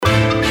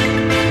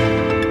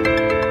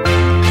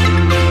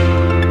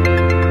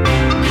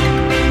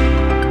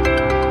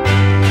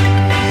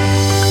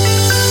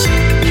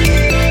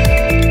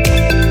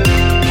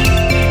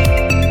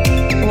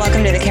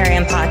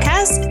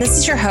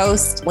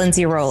host,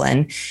 Lindsay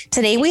Rowland.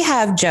 Today we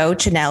have Joe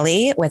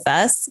Chenelly with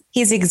us.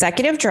 He's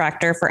Executive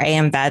Director for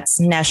AMVETS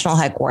National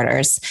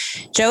Headquarters.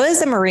 Joe is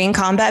a Marine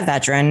combat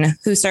veteran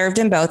who served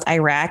in both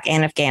Iraq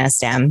and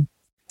Afghanistan.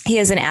 He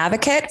is an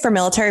advocate for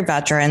military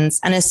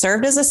veterans and has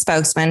served as a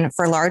spokesman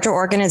for larger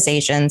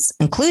organizations,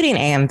 including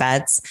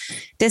AMVETS,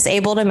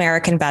 Disabled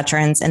American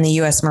Veterans in the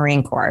U.S.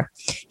 Marine Corps.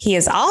 He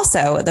is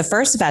also the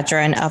first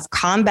veteran of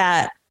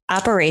combat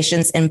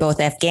operations in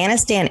both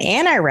Afghanistan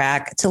and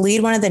Iraq to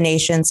lead one of the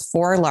nation's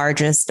 4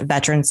 largest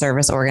veteran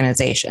service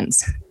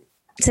organizations.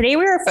 Today,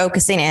 we are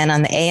focusing in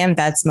on the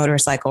AMVETS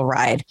motorcycle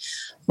ride,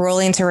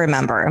 Rolling to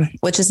Remember,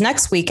 which is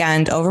next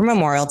weekend over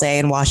Memorial Day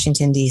in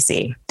Washington,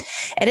 D.C.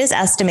 It is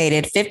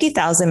estimated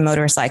 50,000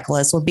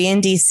 motorcyclists will be in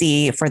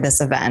D.C. for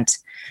this event.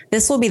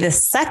 This will be the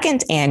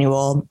second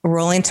annual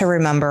Rolling to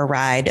Remember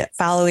ride,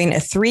 following a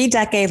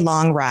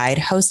 3-decade-long ride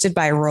hosted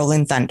by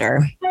Rolling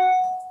Thunder.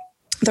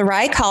 The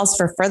ride calls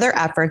for further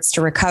efforts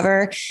to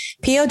recover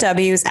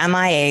POWs,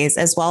 MIAs,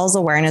 as well as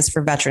awareness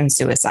for veteran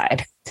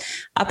suicide.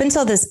 Up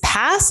until this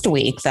past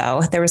week,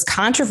 though, there was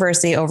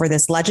controversy over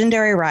this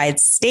legendary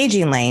ride's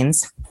staging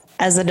lanes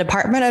as the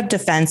Department of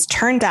Defense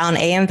turned down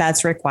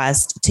AMVET's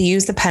request to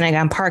use the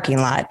Pentagon parking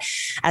lot,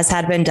 as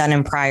had been done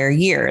in prior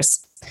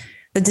years.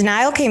 The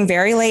denial came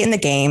very late in the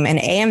game, and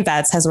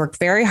AMVETS has worked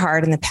very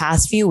hard in the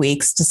past few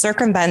weeks to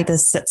circumvent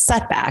this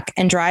setback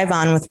and drive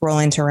on with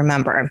Rolling to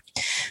Remember,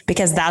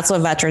 because that's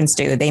what veterans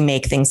do. They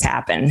make things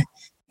happen.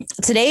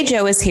 Today,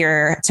 Joe is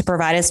here to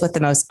provide us with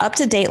the most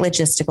up-to-date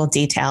logistical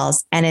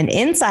details and an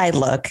inside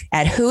look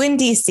at who in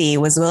DC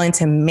was willing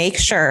to make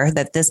sure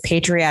that this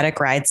patriotic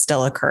ride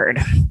still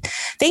occurred.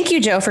 Thank you,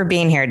 Joe, for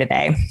being here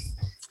today.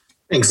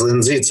 Thanks,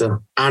 Lindsay. It's an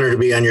honor to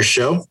be on your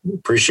show.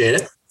 Appreciate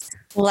it.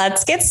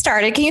 Let's get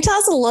started. Can you tell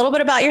us a little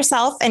bit about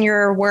yourself and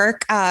your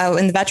work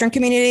in the veteran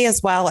community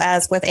as well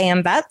as with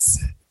AMVETS?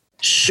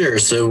 Sure.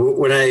 So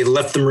when I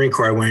left the Marine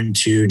Corps, I went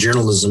into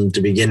journalism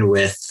to begin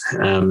with,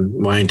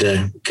 wanting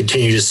to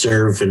continue to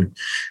serve. And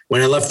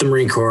when I left the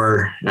Marine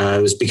Corps,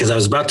 it was because I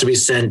was about to be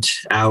sent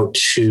out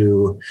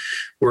to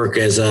work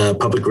as a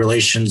public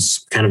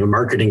relations, kind of a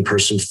marketing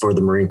person for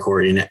the Marine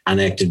Corps on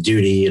active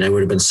duty. And I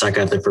would have been stuck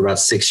out there for about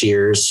 6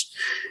 years.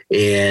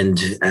 And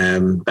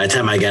by the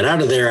time I got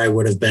out of there, I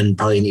would have been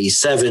probably an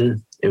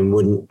E7 and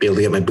wouldn't be able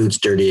to get my boots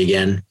dirty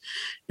again.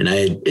 And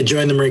I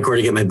joined the Marine Corps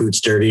to get my boots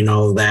dirty and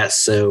all of that.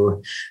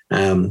 So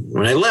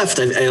when I left,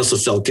 I also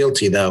felt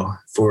guilty, though,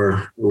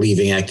 for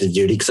leaving active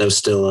duty because I was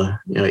still a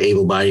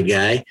able-bodied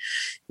guy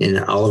and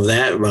all of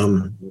that.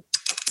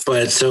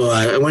 But so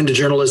I went into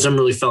journalism,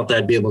 really felt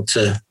I'd be able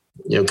to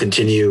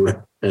continue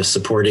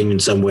supporting in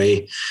some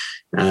way.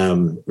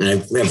 And I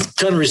have a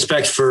ton of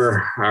respect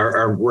for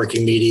our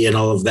working media and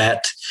all of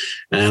that.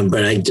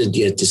 But I did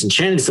get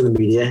disenchanted from the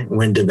media,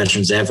 went into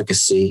veterans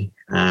advocacy,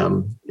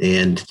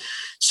 and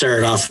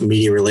started off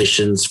media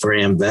relations for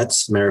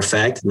AMVETS, matter of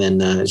fact. And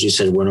then, as you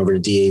said, went over to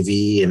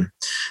DAV and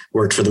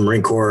worked for the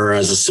Marine Corps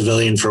as a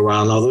civilian for a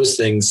while and all those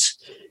things.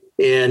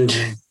 And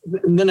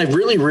then I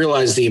really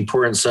realized the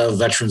importance of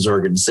veterans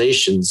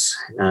organizations.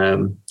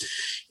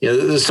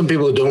 There's some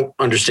people who don't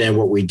understand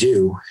what we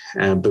do,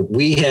 but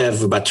we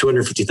have about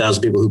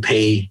 250,000 people who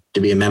pay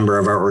to be a member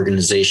of our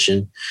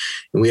organization.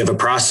 And we have a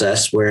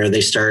process where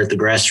they start at the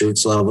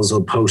grassroots levels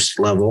or post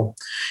level,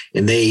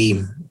 and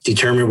they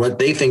determine what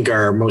they think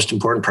are our most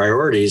important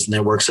priorities. And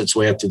that works its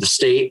way up to the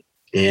state,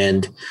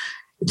 and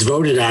it's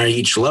voted on at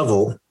each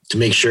level to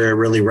make sure it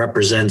really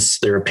represents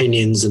their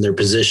opinions and their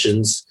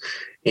positions.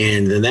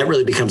 And then that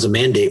really becomes a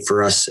mandate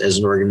for us as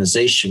an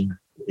organization.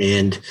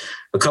 And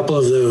a couple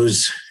of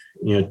those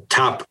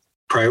top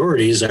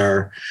priorities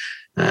are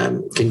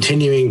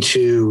continuing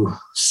to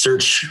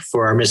search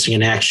for our missing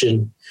in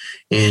action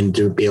and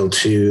to be able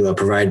to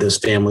provide those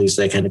families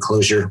that kind of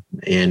closure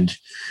and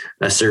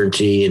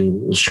certainty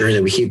and ensuring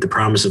that we keep the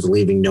promise of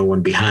leaving no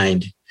one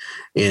behind.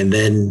 And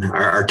then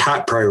our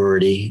top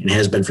priority, and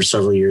has been for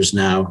several years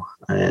now,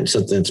 and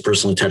something that's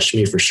personally touched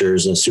me for sure,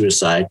 is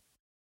suicide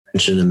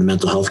prevention and the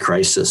mental health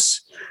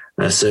crisis.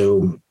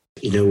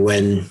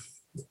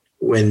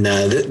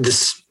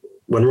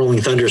 When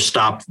Rolling Thunder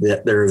stopped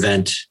their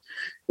event,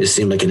 it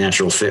seemed like a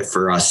natural fit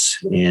for us.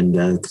 And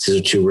these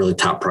are 2 really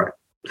top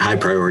high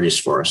priorities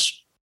for us.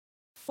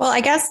 Well, I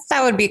guess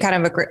that would be kind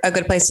of a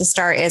good place to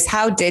start is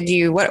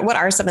what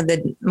are some of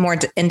the more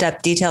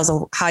in-depth details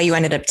of how you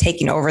ended up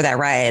taking over that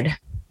ride?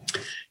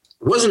 It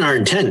wasn't our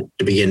intent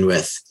to begin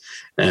with.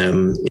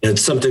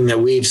 It's something that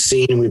we've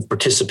seen, we've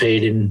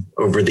participated in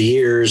over the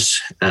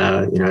years,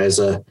 as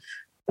a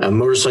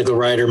motorcycle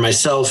rider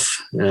myself.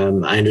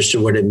 I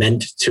understood what it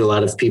meant to a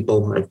lot of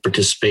people. I've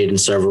participated in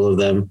several of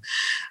them.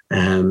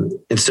 And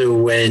so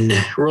when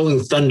Rolling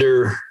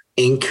Thunder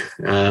Inc.,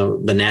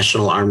 the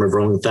national arm of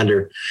Rolling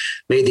Thunder,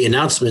 made the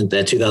announcement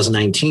that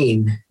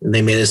 2019, and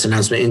they made this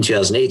announcement in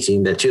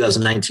 2018, that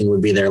 2019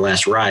 would be their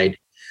last ride,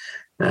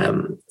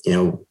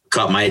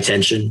 caught my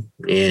attention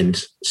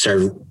and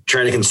started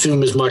trying to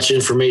consume as much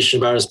information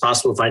about it as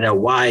possible, find out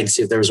why, and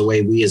see if there was a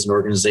way we as an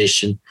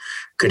organization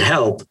could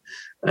help.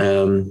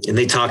 And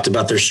they talked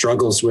about their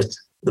struggles with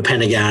the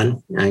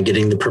Pentagon,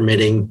 getting the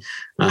permitting,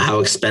 how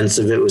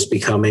expensive it was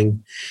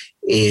becoming,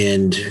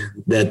 and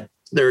that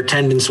their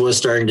attendance was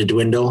starting to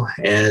dwindle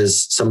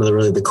as some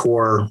of the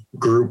core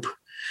group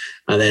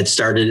that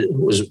started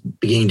was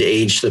beginning to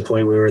age to the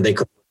point where they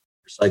could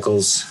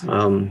cycles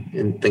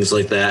and things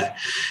like that.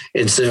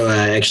 And so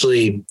I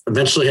actually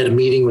eventually had a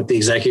meeting with the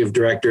executive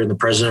director and the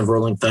president of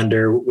Rolling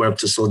Thunder, went up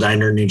to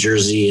Slediner, New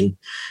Jersey, and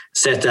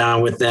sat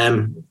down with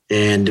them.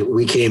 And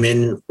we came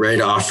in ready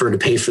to offer to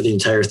pay for the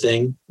entire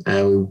thing.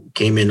 We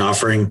came in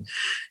offering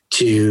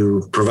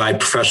to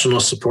provide professional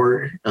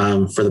support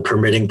for the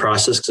permitting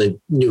process, because I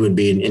knew it would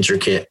be an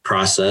intricate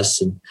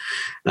process.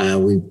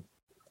 And we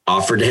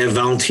offered to have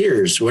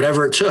volunteers,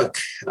 whatever it took.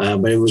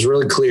 But it was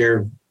really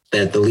clear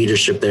that the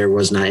leadership there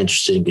was not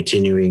interested in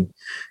continuing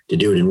to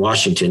do it in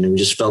Washington. And we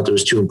just felt it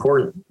was too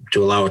important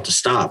to allow it to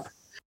stop.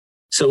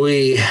 So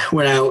we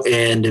went out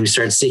and we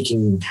started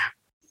seeking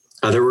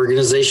other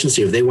organizations,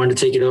 see if they wanted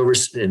to take it over.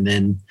 And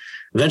then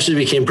eventually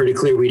it became pretty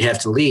clear we'd have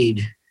to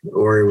lead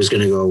or it was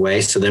going to go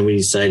away. So then we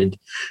decided to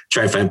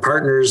try to find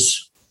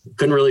partners.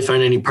 Couldn't really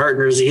find any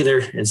partners either.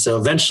 And so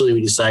eventually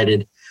we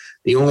decided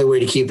the only way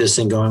to keep this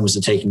thing going was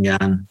to take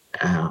it on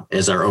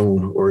as our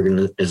own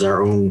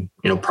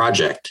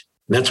project.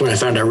 And that's when I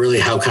found out really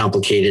how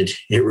complicated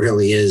it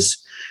really is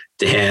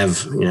to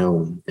have,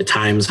 at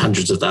times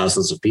hundreds of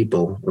thousands of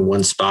people in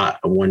one spot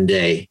on one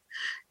day,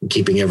 and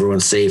keeping everyone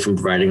safe and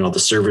providing all the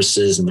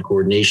services and the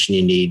coordination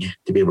you need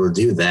to be able to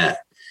do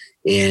that.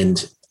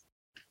 And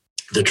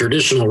the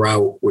traditional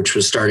route, which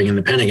was starting in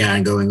the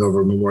Pentagon, going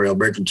over Memorial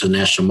Bridge into the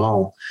National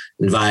Mall,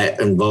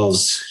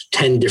 involves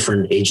 10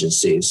 different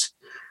agencies.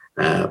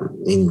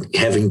 In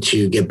having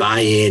to get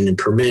buy-in and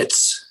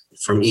permits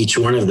from each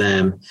one of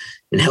them,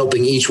 and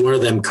helping each one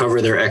of them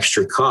cover their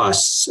extra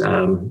costs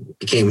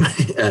became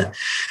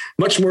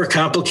much more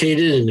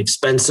complicated and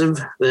expensive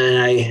than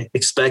I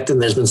expected.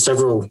 And there's been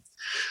several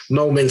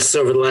moments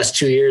over the last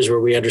 2 years where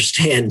we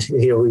understand,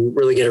 we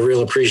really get a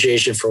real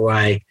appreciation for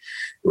why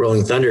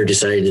Rolling Thunder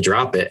decided to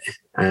drop it.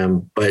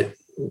 But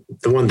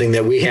the one thing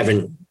that we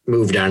haven't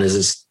moved on is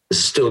it's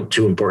still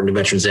too important to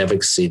veterans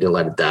advocacy to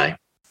let it die.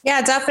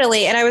 Yeah,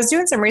 definitely. And I was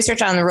doing some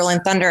research on the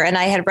Rolling Thunder, and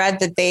I had read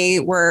that they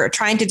were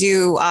trying to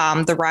do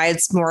the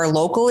rides more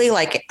locally,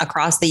 like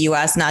across the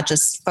U.S., not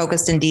just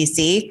focused in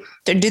D.C.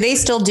 Do they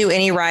still do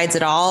any rides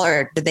at all,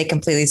 or did they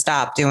completely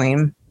stop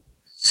doing?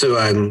 So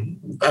I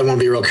want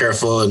to be real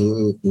careful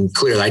and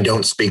clear. I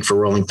don't speak for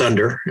Rolling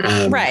Thunder.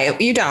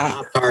 Right. You don't.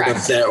 I'm part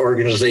of that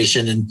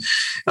organization,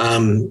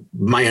 and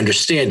my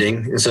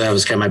understanding, and so that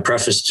was kind of my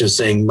preface to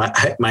saying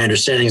my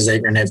understanding is that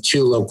you're going to have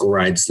 2 local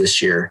rides this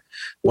year.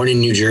 One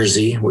in New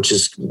Jersey, which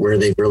is where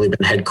they've really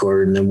been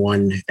headquartered, and then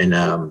one in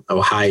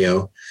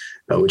Ohio,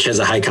 which has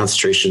a high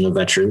concentration of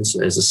veterans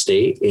as a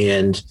state.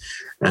 And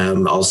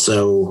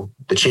also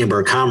the Chamber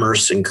of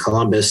Commerce in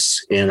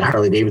Columbus and a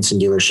Harley Davidson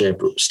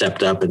dealership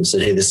stepped up and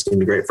said, hey, this is going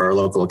to be great for our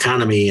local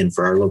economy and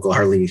for our local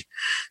Harley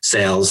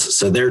sales.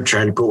 So they're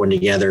trying to put one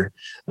together.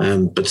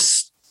 But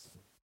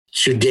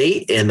to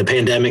date, and the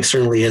pandemic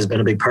certainly has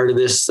been a big part of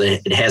this,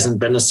 it hasn't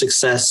been a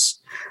success.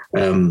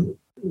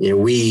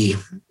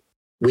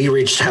 We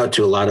reached out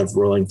to a lot of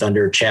Rolling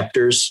Thunder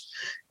chapters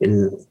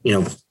and,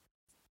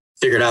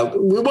 figured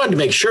out we wanted to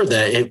make sure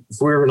that if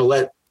we were going to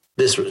let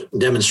this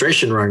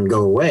demonstration run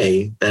go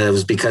away, that it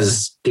was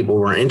because people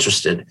weren't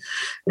interested.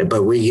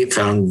 But we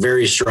found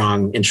very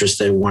strong interest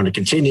that wanted to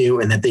continue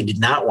and that they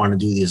did not want to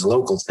do these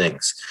local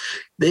things.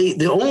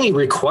 The only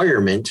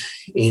requirement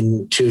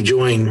to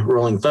join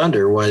Rolling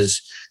Thunder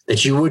was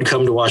that you would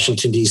come to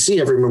Washington,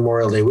 D.C. every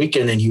Memorial Day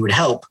weekend and you would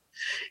help.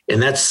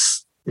 And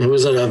it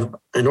was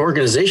an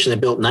organization that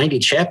built 90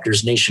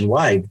 chapters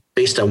nationwide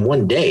based on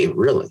one day,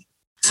 really.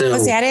 So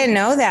I didn't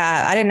know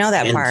that. I didn't know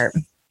that part.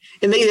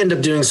 And they end up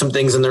doing some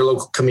things in their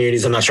local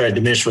communities. I'm not trying to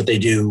diminish what they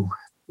do,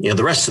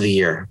 the rest of the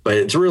year, but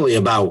it's really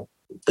about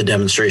the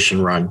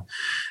demonstration run.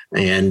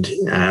 And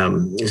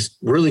it's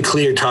really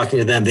clear talking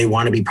to them. They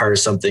want to be part of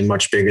something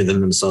much bigger than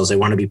themselves. They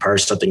want to be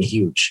part of something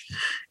huge.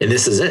 And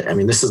this is it. I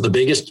mean, this is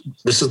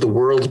the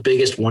world's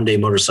biggest one-day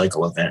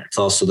motorcycle event. It's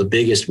also the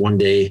biggest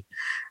one-day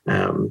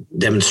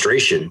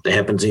demonstration that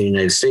happens in the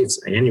United States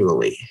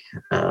annually.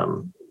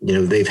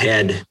 They've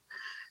had,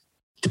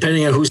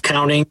 depending on who's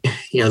counting,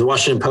 the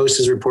Washington Post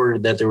has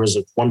reported that there was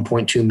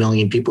 1.2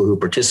 million people who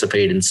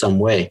participated in some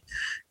way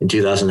in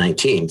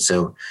 2019.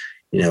 So,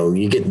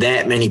 you get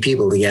that many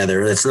people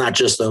together. It's not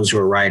just those who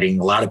are riding.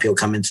 A lot of people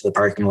come into the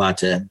parking lot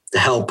to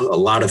help. A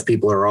lot of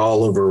people are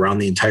all over around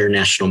the entire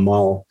National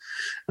Mall.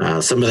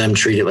 Some of them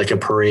treat it like a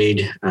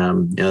parade.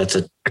 That's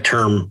a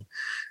term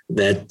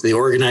that the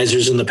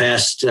organizers in the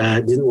past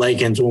didn't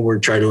like, and one we're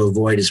trying to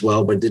avoid as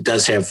well. But it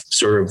does have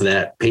sort of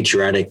that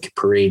patriotic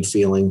parade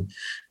feeling.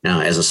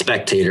 Now, as a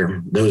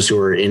spectator, those who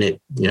are in it,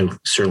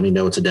 certainly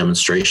know it's a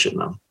demonstration,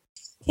 though.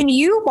 Can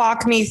you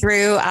walk me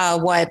through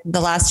what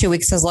the last 2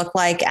 weeks has looked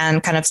like,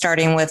 and kind of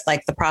starting with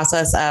like the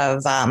process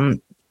of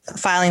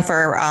filing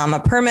for a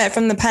permit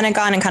from the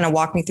Pentagon, and kind of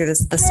walk me through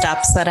the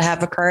steps that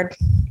have occurred?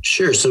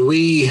 Sure. So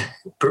we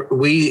have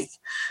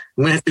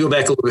to go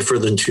back a little bit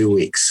further than 2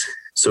 weeks.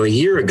 So a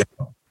year ago,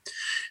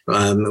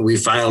 we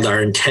filed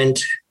our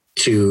intent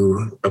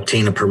to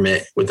obtain a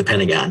permit with the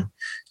Pentagon.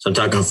 So I'm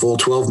talking a full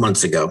 12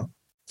 months ago.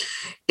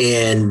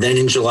 And then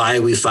in July,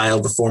 we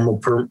filed the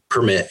formal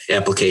permit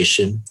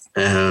application.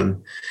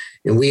 And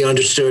we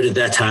understood at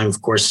that time,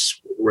 of course,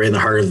 we're in the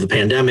heart of the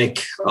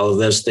pandemic, all of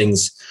those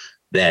things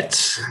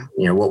that,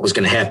 what was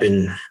going to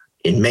happen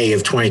in May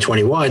of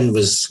 2021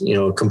 was,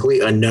 a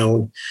complete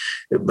unknown.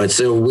 But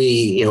so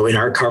we, in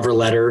our cover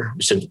letter,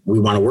 we said, we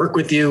want to work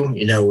with you.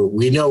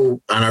 We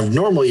know on a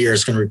normal year,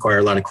 it's going to require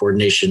a lot of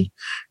coordination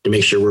to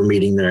make sure we're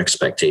meeting their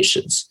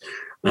expectations.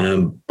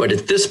 But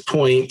at that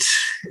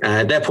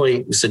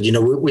point, we said,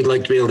 we'd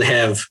like to be able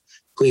to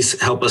please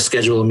help us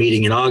schedule a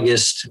meeting in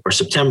August or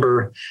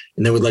September.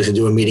 And then we'd like to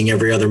do a meeting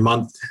every other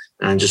month,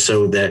 just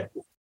so that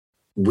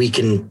we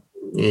can,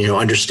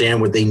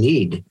 understand what they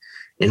need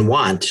and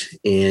want.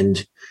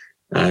 And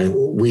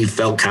we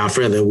felt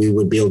confident that we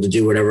would be able to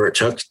do whatever it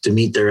took to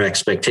meet their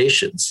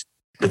expectations.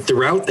 But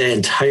throughout that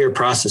entire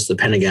process, the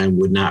Pentagon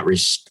would not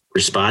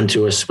respond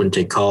to us, wouldn't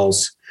take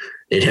calls.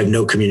 They'd have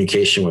no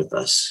communication with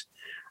us.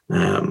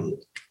 And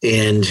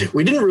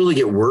we didn't really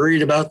get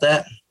worried about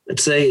that, I'd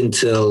say,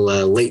 until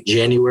late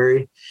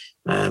January.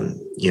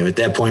 At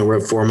that point, we're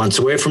 4 months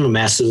away from a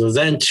massive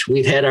event.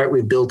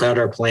 We've built out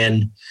our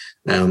plan.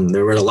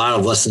 There were a lot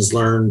of lessons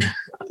learned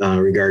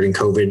regarding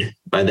COVID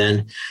by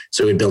then.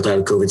 So we built out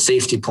a COVID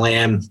safety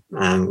plan.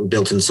 We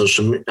built in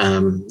social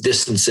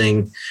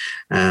distancing.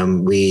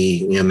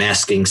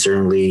 Masking,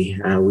 certainly.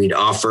 We'd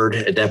offered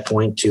at that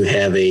point to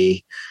have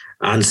a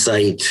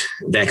on-site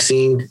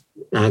vaccine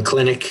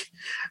clinic.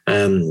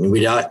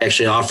 We'd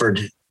actually offered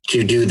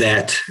to do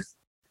that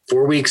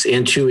 4 weeks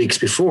and 2 weeks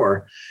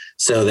before,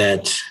 so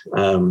that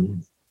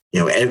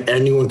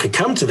anyone could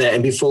come to that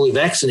and be fully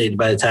vaccinated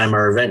by the time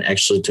our event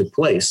actually took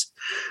place.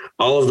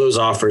 All of those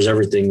offers,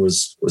 everything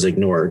was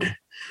ignored.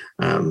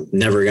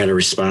 Never got a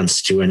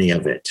response to any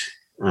of it.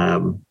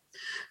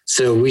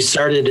 So we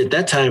started at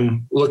that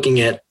time looking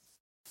at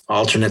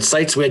alternate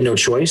sites. We had no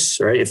choice,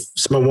 right? If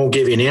someone won't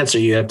give you an answer,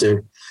 you have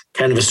to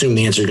kind of assume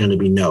the answer is going to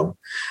be no.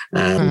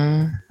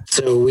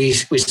 So we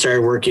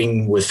started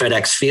working with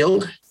FedEx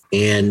Field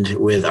and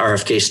with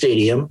RFK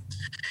Stadium,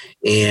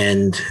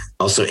 and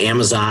also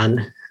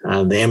Amazon.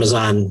 The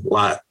Amazon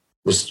lot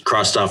was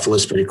crossed off the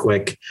list pretty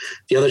quick.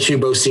 The other two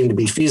both seemed to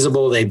be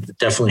feasible. They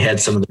definitely had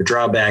some of their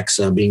drawbacks,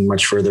 being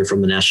much further from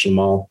the National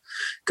Mall,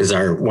 because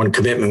our one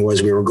commitment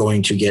was we were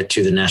going to get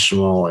to the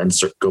National Mall and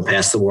go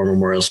past the War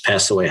Memorials,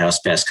 past the White House,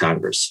 past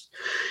Congress.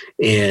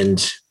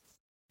 And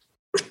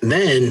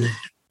then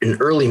in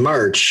early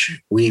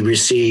March, we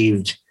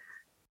received,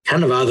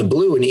 kind of out of the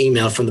blue, an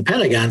email from the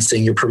Pentagon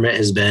saying your permit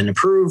has been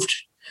approved.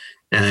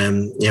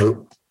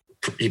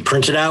 You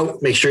print it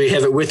out, make sure you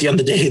have it with you on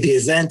the day of the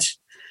event.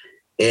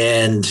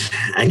 And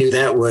I knew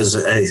that was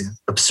an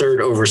absurd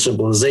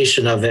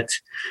oversimplification of it.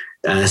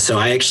 So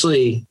I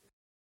actually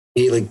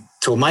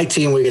told my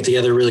team, we get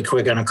together really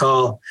quick on a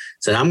call,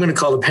 said, I'm going to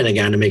call the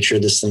Pentagon to make sure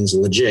this thing's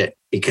legit,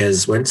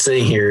 because what it's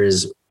saying here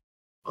is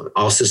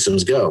all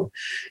systems go.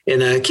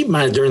 And keep in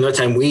mind, during that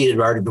time, we had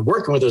already been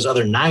working with those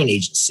other 9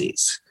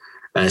 agencies.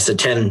 So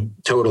 10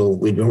 total.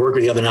 We'd been working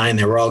with the other 9.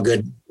 They were all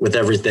good with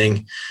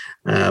everything.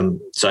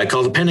 So I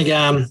called the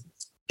Pentagon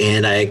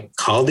and I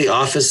called the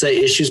office that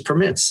issues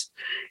permits.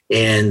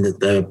 And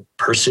the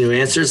person who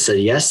answered said,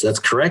 yes, that's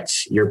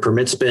correct. Your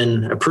permit's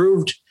been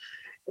approved.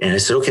 And I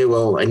said, okay,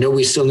 well, I know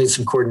we still need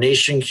some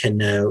coordination.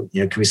 Can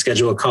we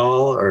schedule a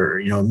call or,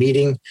 a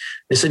meeting?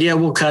 They said, yeah,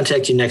 we'll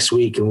contact you next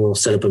week and we'll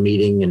set up a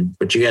meeting,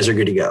 but you guys are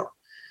good to go.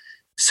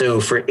 So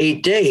for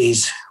 8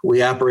 days,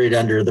 we operated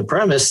under the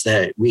premise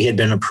that we had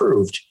been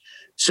approved.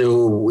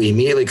 So we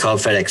immediately called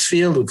FedEx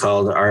Field. We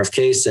called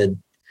RFK, said,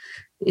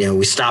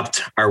 we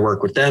stopped our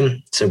work with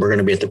them, said we're going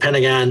to be at the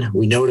Pentagon.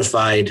 We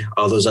notified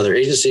all those other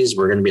agencies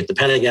we're going to be at the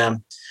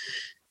Pentagon.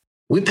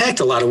 We packed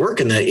a lot of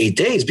work in the 8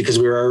 days because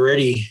we were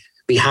already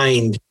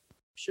behind,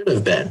 should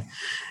have been.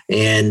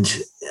 And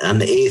on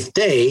the 8th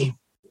day,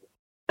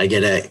 I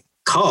get a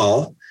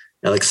call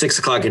at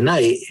 6:00 at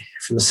night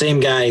from the same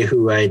guy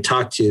who I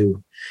talked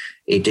to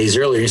 8 days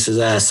earlier. He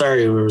says,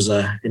 sorry, there was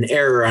an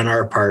error on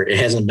our part. It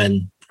hasn't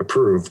been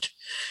approved.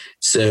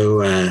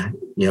 So,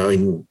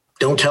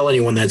 don't tell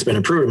anyone that's been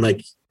approved. I'm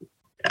like,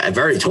 I've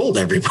already told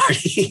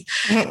everybody.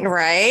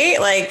 Right?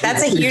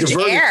 That's a huge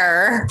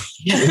error.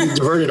 We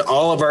diverted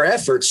all of our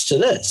efforts to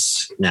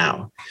this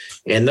now.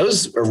 And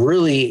those are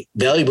really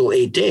valuable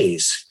 8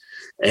 days.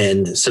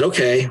 And said,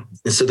 okay.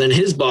 And so then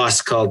his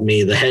boss called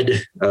me, the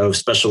head of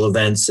special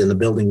events and the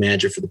building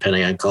manager for the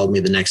Pentagon called me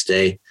the next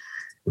day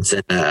and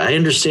said, I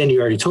understand you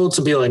already told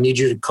some people. I need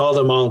you to call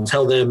them all and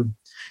tell them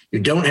you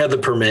don't have the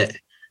permit.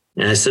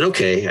 And I said,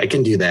 okay, I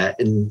can do that.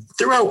 And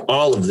throughout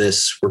all of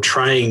this, we're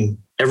trying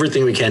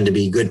everything we can to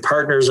be good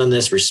partners on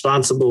this,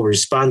 responsible,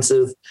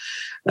 responsive.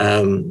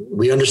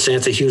 We understand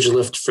it's a huge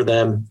lift for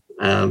them.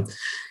 And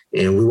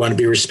we want to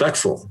be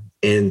respectful.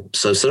 And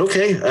so I said,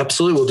 okay,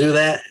 absolutely, we'll do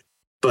that.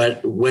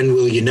 But when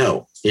will you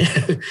know?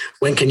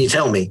 When can you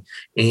tell me?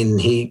 And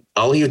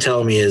all he would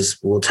tell me is,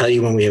 we'll tell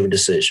you when we have a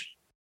decision.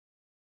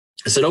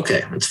 I said,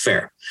 okay, that's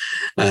fair.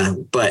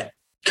 But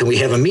can we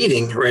have a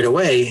meeting right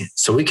away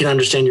so we can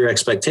understand your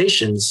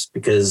expectations?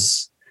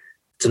 Because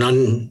it's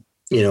kind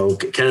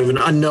of an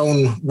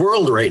unknown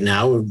world right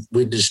now.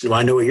 We just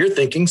want to know what you're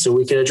thinking so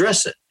we can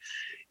address it.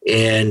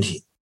 And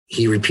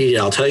he repeated,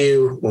 I'll tell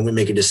you when we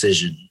make a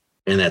decision.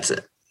 And that's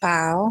it.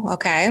 Wow.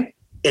 Okay.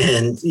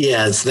 And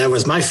so that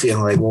was my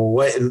feeling like, well,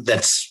 what?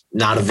 That's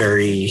not a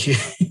very,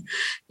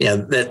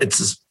 that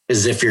it's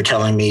as if you're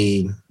telling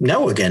me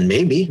no again,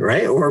 maybe,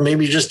 right? Or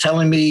maybe you're just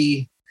telling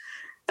me,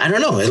 I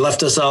don't know. It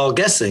left us all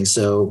guessing.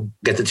 So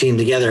get the team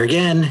together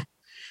again.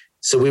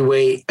 So we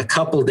wait a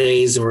couple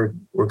days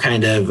and we're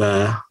kind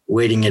of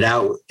waiting it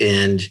out,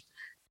 and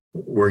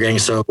we're getting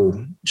so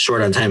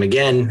short on time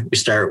again. We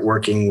start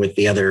working with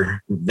the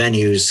other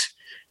venues.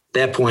 At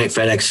that point,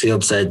 FedEx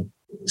Field said,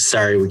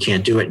 sorry, we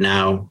can't do it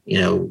now.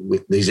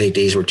 These 8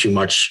 days were too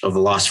much of a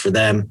loss for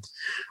them.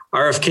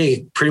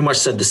 RFK pretty much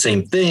said the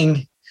same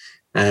thing.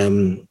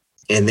 And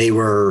they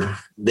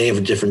have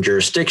a different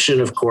jurisdiction,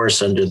 of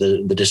course, under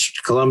the District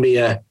of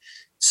Columbia.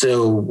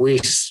 So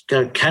we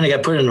kind of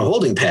got put in a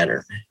holding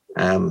pattern.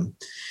 And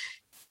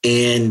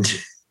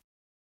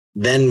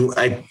then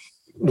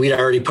we'd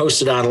already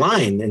posted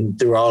online and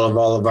through all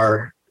of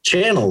our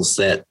channels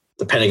that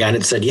the Pentagon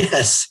had said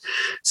yes.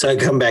 So I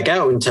come back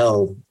out and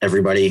tell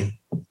everybody,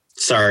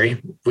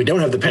 sorry, we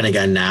don't have the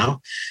Pentagon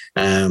now.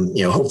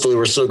 Hopefully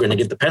we're still going to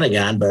get the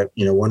Pentagon, but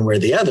one way or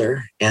the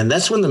other. And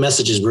that's when the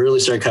messages really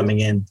started coming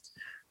in.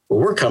 Well,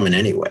 we're coming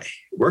anyway.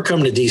 We're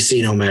coming to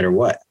DC no matter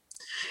what.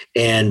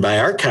 And by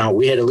our count,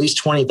 we had at least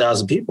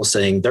 20,000 people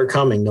saying they're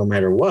coming no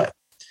matter what.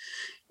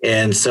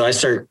 And so I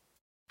start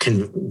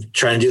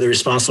trying to do the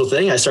responsible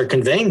thing. I start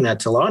conveying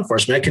that to law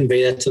enforcement. I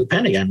convey that to the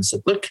Pentagon and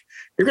said, look,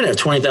 you're going to have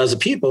 20,000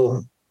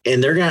 people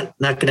and they're not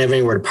going to have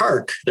anywhere to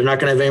park. They're not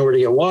going to have anywhere to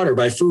get water,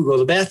 buy food, go to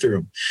the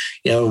bathroom,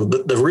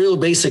 the real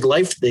basic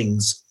life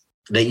things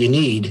that you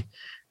need.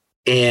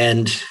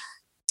 And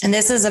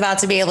this is about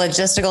to be a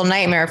logistical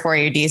nightmare for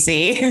you,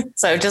 DC.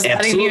 So just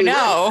letting you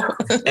know.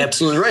 Right.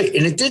 Absolutely right.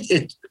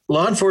 And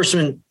law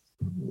enforcement,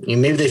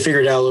 maybe they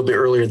figured it out a little bit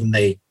earlier than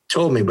they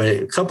told me, but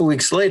a couple of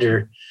weeks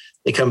later,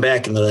 they come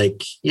back and they're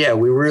like, yeah,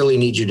 we really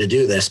need you to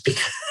do this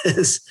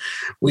because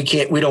we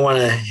don't want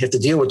to have to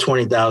deal with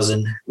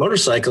 20,000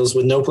 motorcycles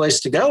with no place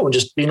to go and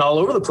just being all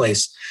over the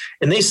place.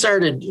 And they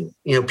started,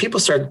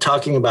 people started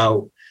talking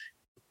about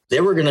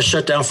they were going to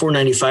shut down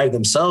 495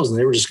 themselves and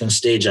they were just going to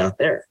stage out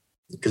there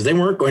because they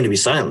weren't going to be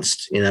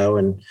silenced,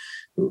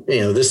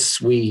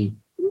 we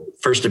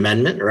First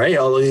Amendment, right?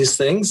 All of these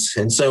things.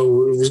 And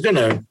so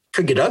it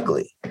could get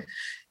ugly.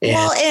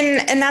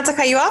 And not to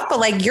cut you off,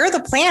 but you're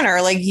the planner,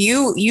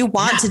 you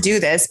want to do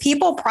this.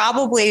 People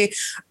probably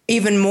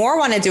even more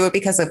want to do it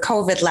because of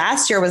COVID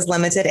last year was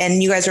limited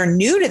and you guys are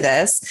new to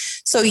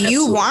this. So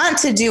you want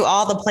to do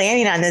all the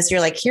planning on this. You're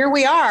like, here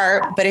we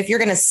are. But if you're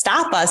going to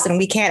stop us and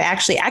we can't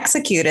actually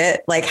execute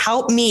it,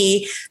 help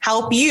me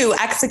help you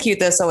execute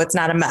this so it's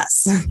not a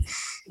mess.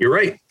 You're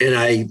right.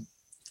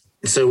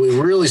 So we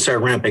really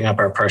started ramping up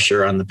our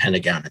pressure on the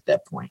Pentagon at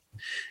that point.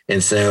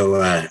 And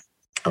so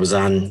I was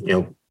on,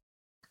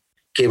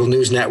 cable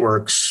news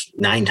networks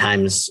 9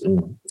 times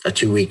in a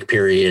 2-week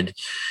period.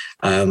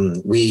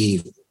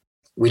 We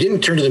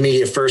didn't turn to the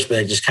media first, but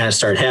it just kind of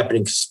started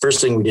happening. Because first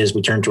thing we did is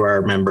we turned to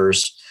our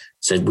members,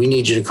 said, we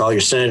need you to call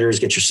your senators,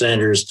 get your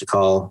senators to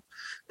call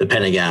the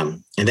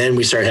Pentagon. And then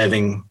we started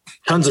having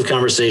tons of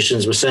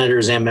conversations with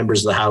senators and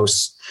members of the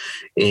House.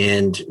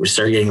 And we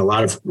started getting a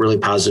lot of really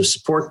positive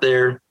support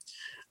there.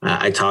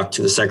 I talked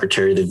to the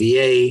Secretary of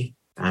the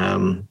VA,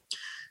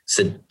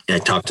 I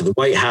talked to the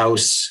White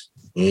House,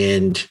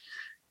 and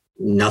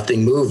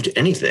nothing moved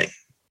anything.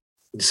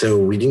 So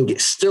we've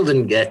still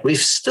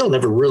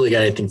never really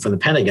got anything from the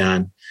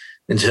Pentagon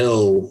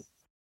until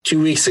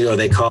 2 weeks ago.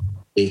 They called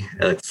me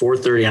at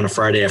 4:30 on a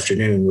Friday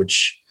afternoon,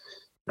 which,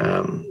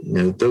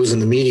 those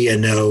in the media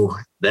know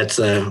that's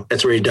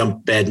where you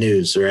dump bad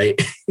news. Right.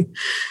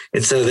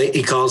 And so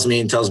he calls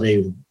me and tells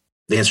me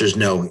the answer is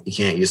no, you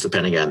can't use the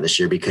Pentagon this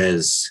year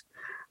because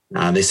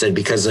they said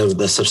because of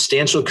the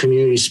substantial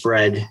community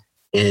spread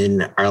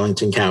in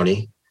Arlington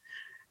County.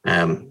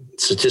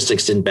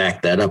 Statistics didn't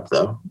back that up,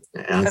 though.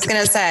 I was going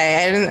to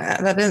say,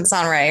 that didn't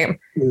sound right.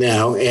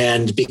 No,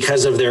 and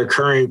because of their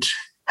current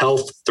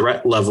health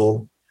threat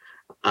level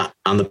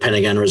on the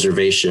Pentagon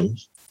reservation,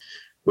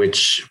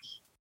 which,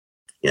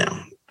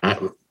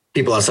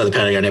 people outside the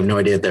Pentagon have no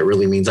idea what that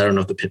really means. I don't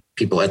know if the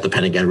people at the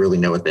Pentagon really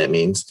know what that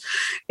means.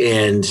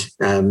 And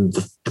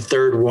the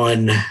third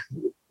one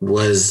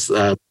was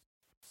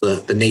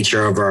the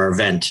nature of our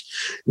event,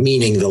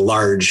 meaning the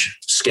large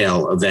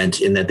scale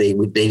event, in that they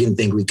didn't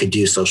think we could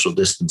do social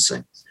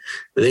distancing.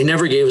 But they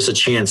never gave us a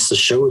chance to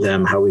show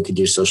them how we could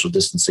do social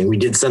distancing. We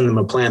did send them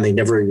a plan. They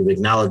never even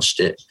acknowledged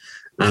it.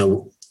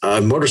 A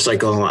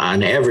motorcycle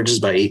on average is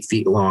about 8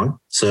 feet long.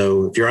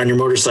 So if you're on your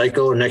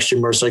motorcycle or next to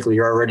your motorcycle,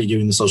 you're already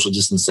doing the social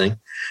distancing.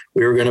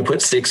 We were going to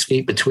put 6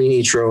 feet between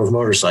each row of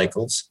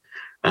motorcycles.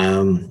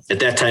 At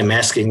that time,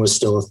 masking was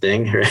still a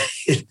thing,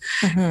 right?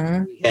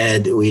 Mm-hmm.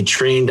 And we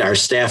trained our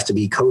staff to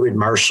be COVID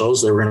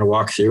marshals. They were going to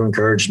walk through,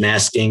 encourage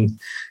masking.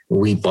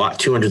 We bought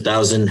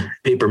 200,000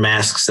 paper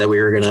masks that we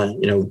were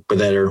going to,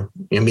 that are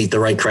meet the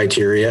right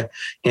criteria,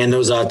 hand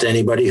those out to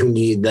anybody who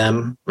need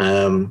them.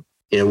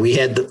 We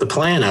had the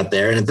plan out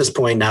there, and at this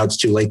point now it's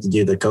too late to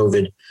do the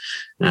COVID,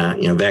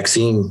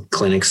 vaccine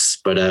clinics.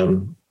 But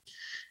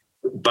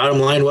bottom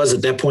line was,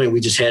 at that point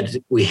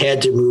we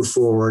had to move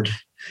forward.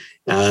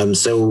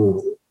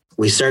 So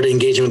we started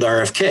engaging with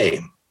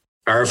RFK.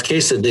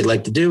 RFK said they'd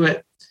like to do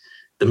it.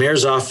 The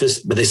mayor's office,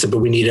 but they said, but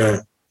we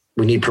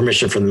need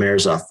permission from the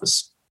mayor's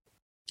office.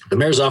 The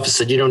mayor's office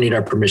said, you don't need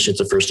our permission. It's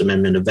a First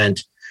Amendment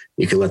event.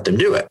 You can let them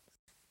do it.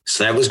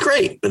 So that was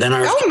great. But then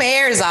go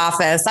mayor's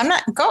office.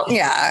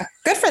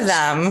 Good for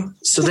them.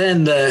 So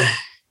then the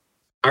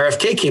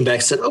RFK came back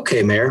and said,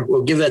 okay, mayor,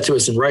 we'll give that to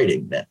us in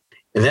writing then.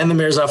 And then the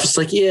mayor's office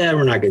like, yeah,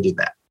 we're not going to do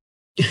that.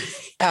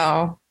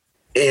 Oh.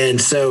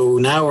 And so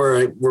now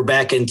we're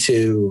back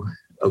into,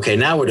 okay,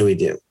 now what do we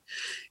do?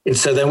 And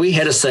so then we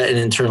had to set an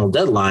internal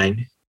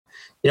deadline.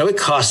 It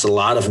costs a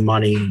lot of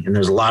money, and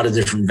there's a lot of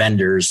different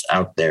vendors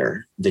out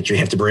there that you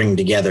have to bring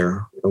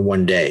together in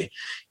one day.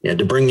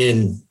 To bring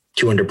in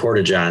 200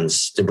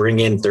 porta-johns, to bring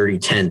in 30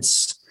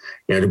 tents,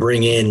 to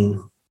bring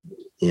in,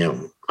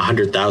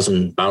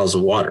 100,000 bottles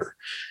of water,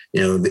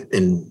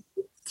 and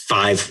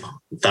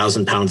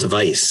 5,000 pounds of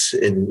ice,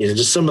 and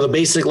just some of the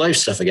basic life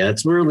stuff. Again,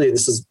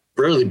 this is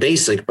really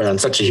basic, but on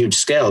such a huge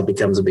scale, it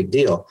becomes a big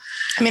deal.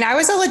 I mean, I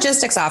was a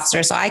logistics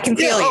officer, so I can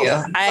feel you.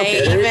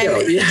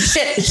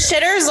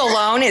 Shitters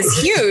alone is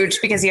huge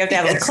because you have to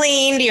have them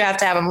cleaned. You have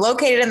to have them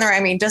located in there. I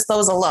mean, just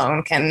those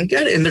alone can.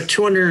 Got it. And they're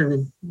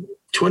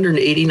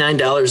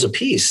 $289 a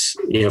piece,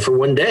 for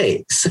one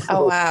day. So,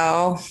 oh,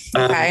 wow.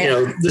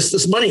 Okay.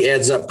 This money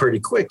adds up pretty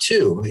quick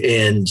too.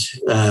 And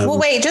well,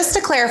 wait, just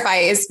to clarify,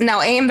 is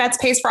now AM Vets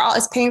pays for all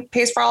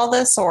of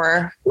this,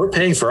 or? We're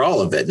paying for all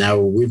of it. Now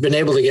we've been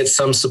able to get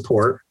some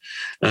support,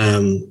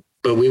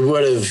 but we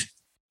would have,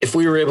 if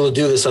we were able to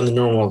do this on the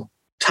normal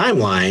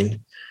timeline,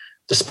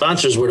 the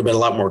sponsors would have been a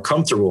lot more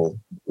comfortable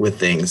with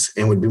things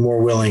and would be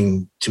more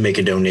willing to make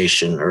a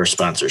donation or a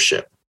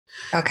sponsorship.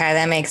 Okay.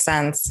 That makes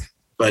sense.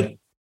 But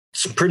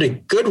some pretty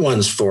good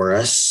ones for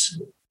us,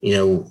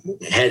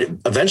 had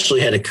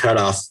a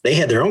cutoff. They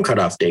had their own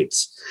cutoff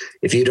dates.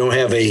 If you don't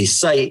have a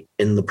site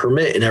and the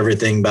permit and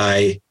everything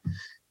by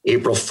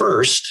April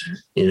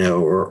 1st,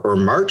 or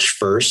March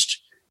 1st,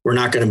 we're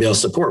not going to be able to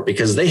support,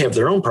 because they have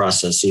their own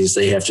processes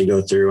they have to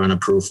go through on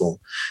approval.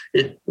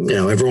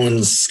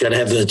 Everyone's got to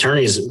have the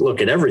attorneys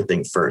look at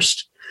everything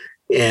first.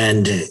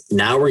 And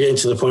now we're getting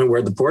to the point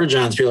where the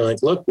porta-johns people are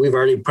like, look, we've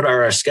already put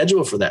our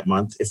schedule for that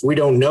month. If we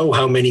don't know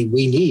how many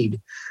we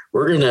need,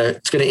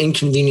 it's going to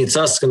inconvenience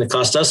us. It's going to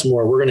cost us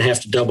more. We're going to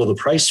have to double the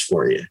price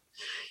for you.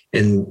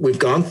 And we've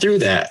gone through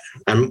that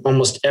on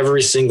almost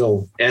every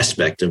single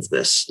aspect of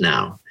this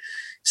now.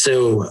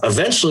 So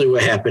eventually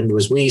what happened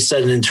was we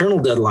set an internal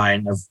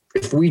deadline of,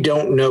 if we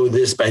don't know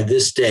this by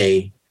this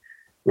day,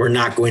 we're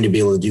not going to be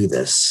able to do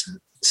this.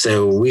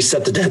 So we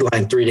set the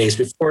deadline 3 days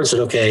before and said,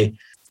 okay.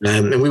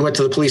 And we went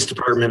to the police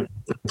department.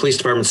 The police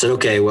department said,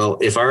 okay, well,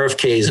 if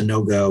RFK is a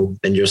no-go,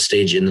 then you'll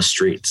stage in the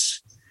streets.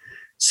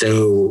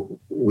 So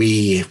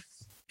we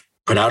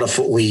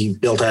we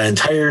built an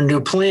entire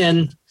new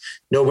plan.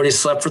 Nobody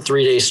slept for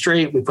 3 days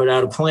straight. We put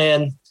out a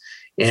plan,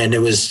 and it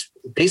was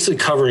basically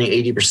covering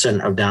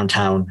 80% of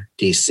downtown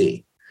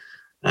DC,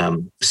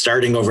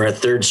 starting over at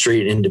 3rd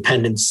Street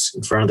Independence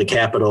in front of the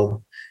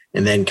Capitol,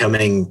 and then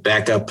coming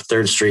back up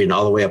 3rd Street and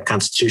all the way up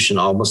Constitution,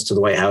 almost to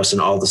the White House,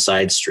 and all the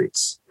side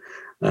streets.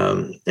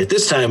 At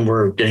this time,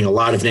 we're getting a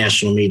lot of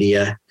national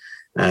media.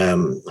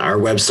 Our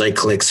website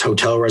clicks,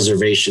 hotel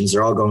reservations,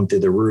 they're all going through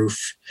the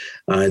roof.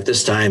 At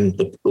this time,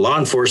 the law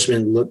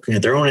enforcement, looking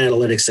at their own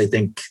analytics, they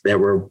think that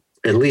we're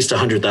at least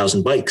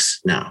 100,000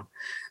 bikes now.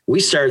 We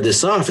started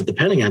this off at the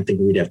Pentagon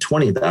thinking we'd have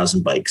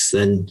 20,000 bikes.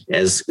 Then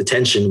as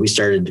attention, we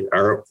started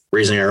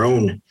raising our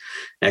own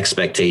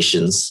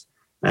expectations.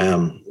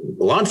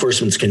 Law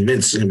enforcement's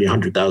convinced there's going to be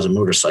 100,000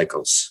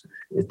 motorcycles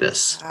at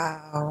this.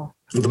 Wow.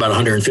 With about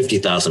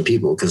 150,000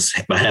 people, because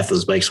about half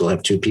those bikes will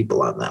have 2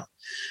 people on them.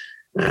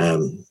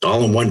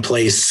 All in one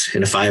place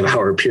in a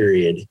 5-hour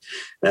period.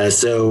 But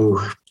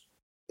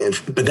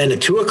then at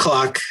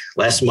 2:00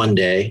 last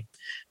Monday,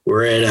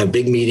 we're at a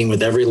big meeting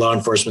with every law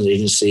enforcement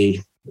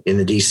agency in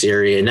the DC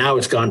area. And now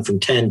it's gone from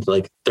 10 to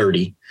like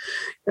 30.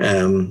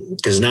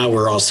 Because now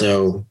we're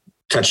also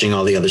touching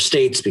all the other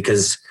states,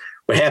 because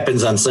what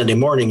happens on Sunday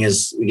morning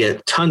is we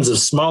get tons of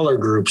smaller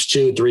groups,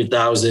 2,000,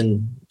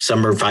 3,000,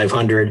 some are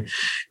 500,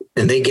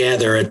 and they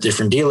gather at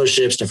different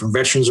dealerships, different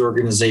veterans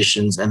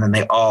organizations, and then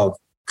they all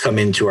come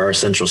into our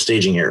central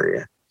staging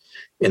area.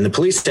 And the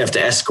police have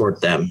to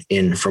escort them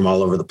in from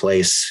all over the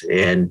place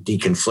and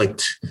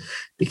deconflict,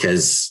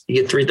 because you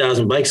get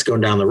 3,000 bikes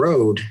going down the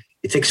road.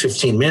 It takes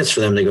 15 minutes for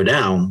them to go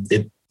down.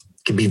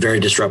 can be very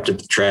disruptive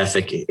to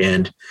traffic.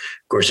 And of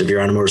course, if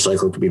you're on a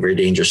motorcycle, it can be very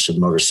dangerous to the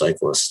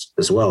motorcyclist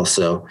as well.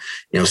 So,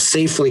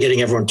 safely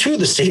getting everyone to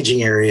the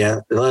staging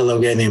area, let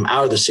alone getting them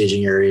out of the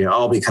staging area,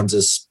 all becomes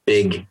this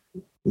big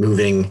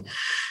moving,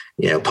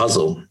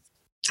 puzzle.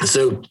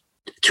 So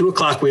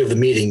 2:00, we have the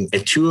meeting.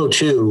 At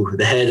 2:02,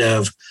 the head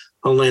of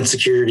Homeland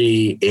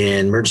Security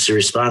and Emergency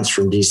Response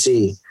from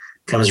DC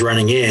comes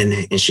running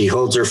in, and she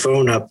holds her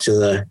phone up to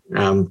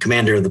the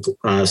commander of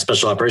the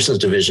Special Operations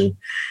Division.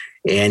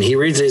 And he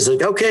reads it. He's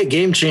like, okay,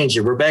 game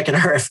changer. We're back in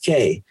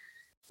RFK.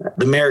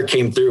 The mayor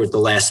came through at the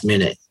last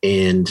minute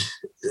and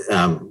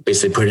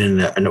basically put in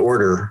an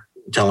order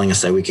telling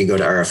us that we could go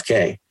to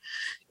RFK.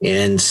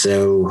 And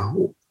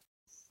so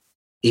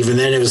even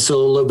then, it was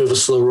still a little bit of a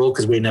slow roll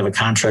because we didn't have a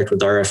contract with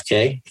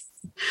RFK.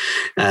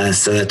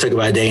 So that took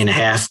about a day and a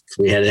half.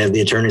 We had to have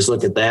the attorneys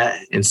look at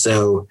that. And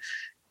so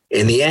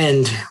in the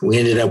end, we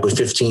ended up with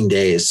 15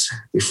 days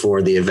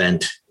before the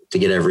event to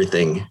get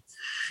everything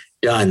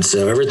done.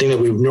 So everything that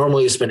we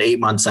normally spend 8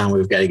 months on,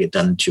 we've got to get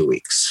done in 2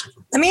 weeks.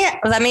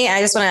 I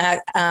just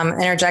want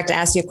to interject and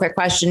ask you a quick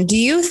question. Do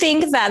you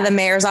think that the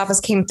mayor's office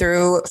came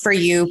through for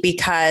you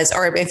because,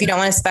 or if you don't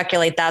want to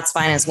speculate, that's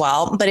fine as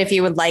well. But if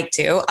you would like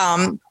to,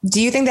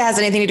 do you think that has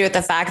anything to do with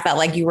the fact that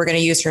like you were going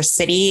to use her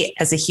city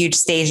as a huge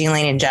staging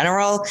lane in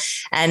general?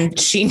 And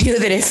she knew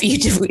that if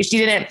she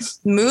didn't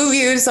move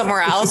you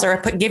somewhere else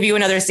or give you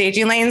another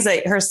staging lanes,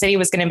 that her city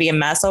was going to be a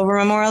mess over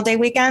Memorial Day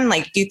weekend?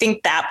 Like, do you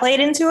think that played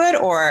into it,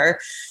 or?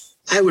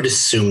 I would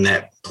assume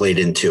that played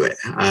into it.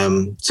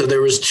 So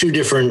there was two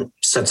different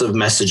sets of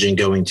messaging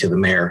going to the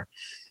mayor.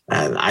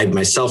 I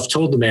myself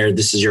told the mayor,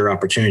 this is your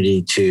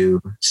opportunity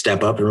to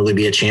step up and really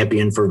be a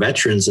champion for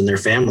veterans and their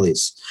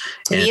families.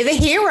 Be the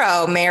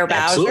hero, Mayor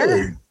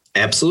Bowser.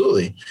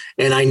 Absolutely.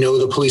 And I know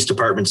the police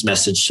department's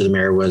message to the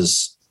mayor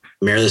was,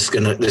 Mayor, this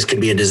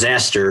could be a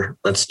disaster.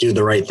 Let's do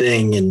the right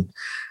thing and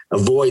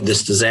avoid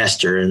this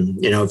disaster.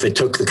 And, if it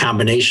took the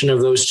combination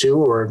of those two,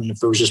 or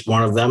if it was just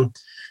one of them,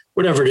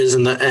 whatever it is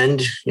in the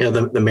end,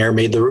 the mayor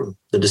made the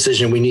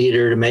decision we needed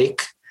her to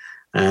make.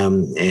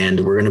 And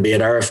we're going to be at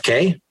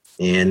RFK,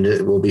 and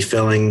we'll be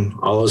filling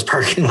all those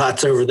parking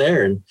lots over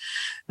there, and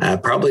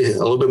probably a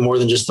little bit more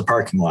than just the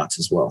parking lots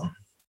as well.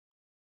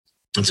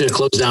 It's going to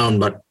close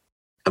down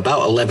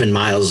about 11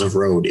 miles of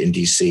road in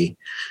DC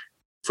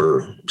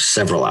for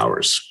several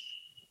hours.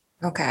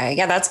 Okay.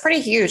 Yeah, that's pretty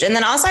huge. And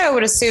then also I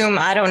would assume,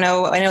 I don't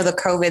know, I know the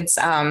COVID's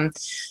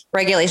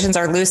regulations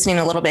are loosening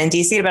a little bit in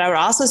DC, but I would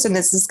also assume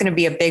this is going to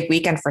be a big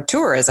weekend for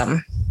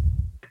tourism.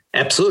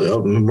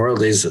 Absolutely. Memorial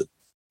Day's,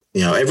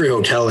 every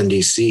hotel in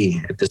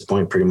DC at this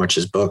point pretty much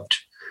is booked.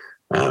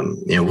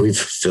 We've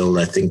filled,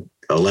 I think,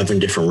 11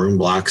 different room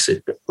blocks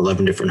at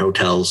 11 different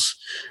hotels.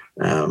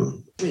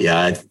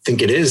 I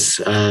think it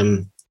is.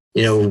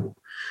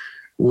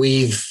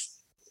 We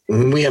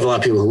have a lot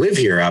of people who live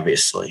here,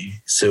 obviously.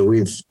 So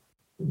we've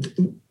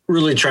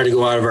really tried to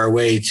go out of our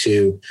way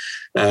to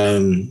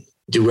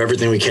do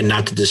everything we can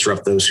not to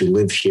disrupt those who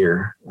live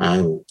here.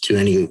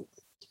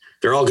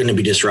 They're all going to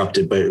be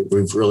disrupted, but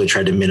we've really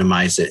tried to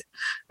minimize it,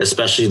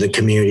 especially the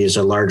community is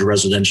a large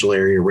residential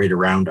area right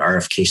around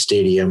RFK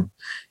Stadium.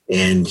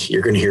 And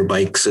you're going to hear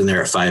bikes in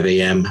there at 5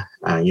 a.m.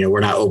 We're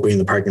not opening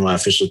the parking lot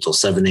officially until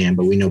 7 a.m.,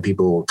 but we know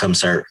people will come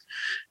start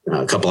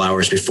a couple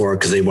hours before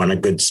because they want a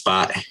good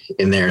spot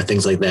in there,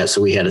 things like that.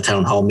 So we had a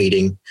town hall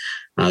meeting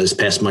this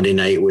past Monday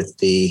night with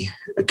the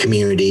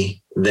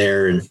community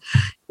there. And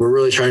we're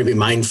really trying to be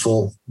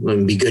mindful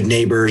and be good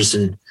neighbors.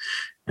 And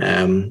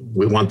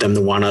we want them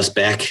to want us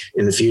back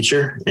in the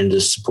future and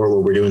to support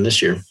what we're doing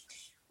this year.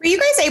 Were you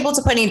guys able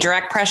to put any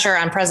direct pressure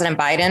on President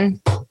Biden?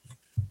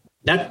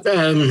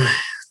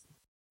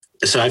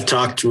 So I've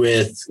talked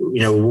with,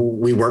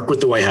 we work with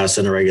the White House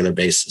on a regular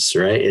basis,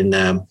 right?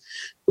 And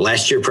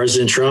last year,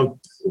 President Trump,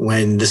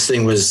 when this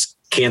thing was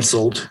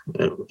canceled,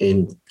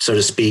 so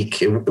to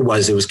speak, it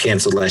was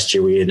canceled last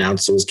year. We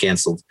announced it was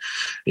canceled.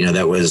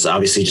 That was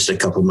obviously just a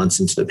couple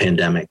months into the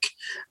pandemic.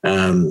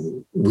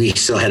 We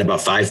still had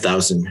about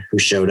 5,000 who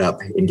showed up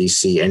in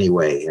DC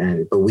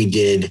anyway, but we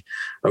did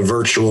a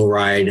virtual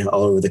ride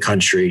all over the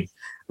country.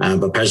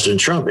 But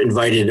President Trump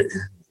invited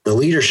the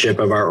leadership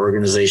of our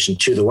organization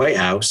to the White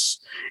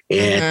House.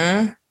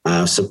 And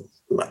so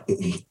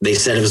they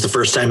said it was the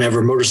first time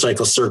ever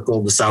motorcycle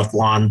circled the South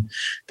Lawn.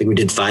 I think we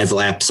did 5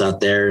 laps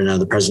out there,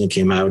 and the president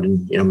came out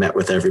and, met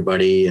with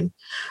everybody and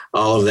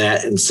all of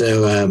that. And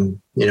so,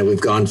 we've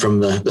gone from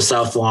the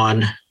South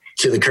Lawn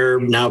to the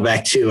curb, now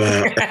back to,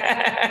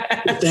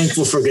 we're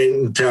thankful for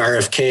getting to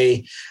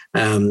RFK.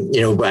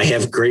 But I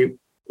have a great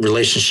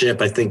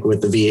relationship, I think,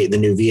 with the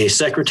new VA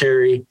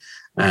secretary.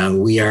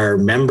 We are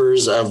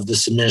members of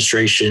this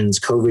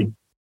administration's COVID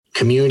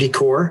community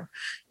core.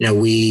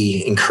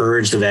 We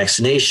encourage the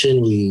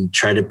vaccination. We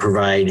try to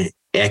provide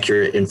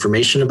accurate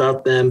information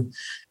about them.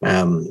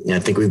 I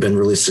think we've been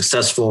really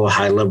successful. A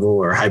high level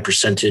or high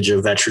percentage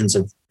of veterans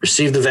have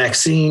received the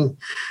vaccine.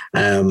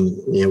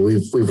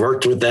 We've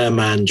worked with them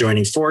on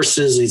joining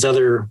forces, these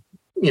other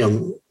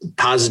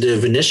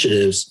positive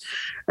initiatives.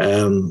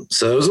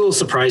 So it was a little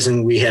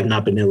surprising. We have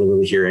not been able to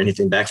really hear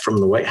anything back from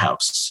the White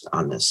House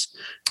on this.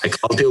 I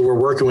called people we're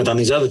working with on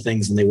these other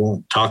things and they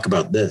won't talk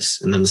about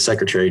this. And then the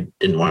secretary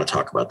didn't want to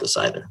talk about this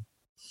either.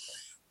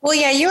 Well,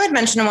 yeah, you had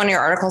mentioned in one of your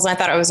articles, and I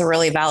thought it was a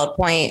really valid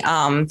point,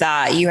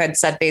 that you had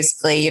said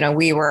basically,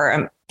 we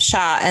were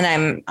shot,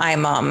 and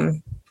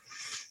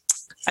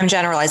I'm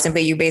generalizing,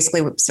 but you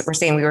basically were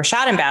saying we were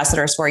shot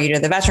ambassadors for you to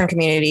the veteran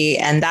community,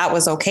 and that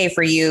was okay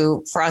for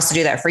us to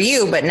do that for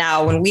you. But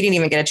now when we didn't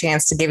even get a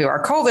chance to give you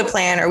our COVID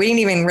plan, or we didn't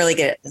even really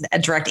get a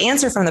direct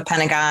answer from the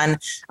Pentagon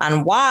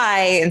on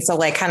why. And so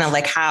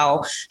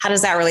how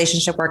does that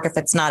relationship work if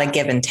it's not a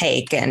give and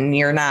take and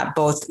you're not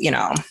both,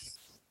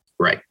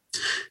 Right.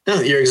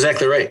 No, you're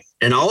exactly right.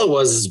 And all it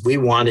was is we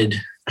wanted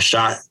a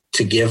shot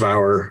to give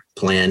our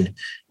plan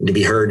and to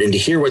be heard and to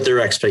hear what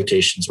their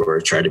expectations were,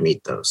 try to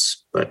meet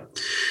those.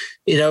 But,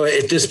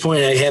 at this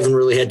point, I haven't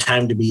really had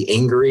time to be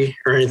angry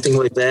or anything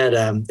like that.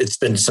 It's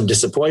been some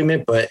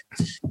disappointment, but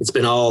it's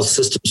been all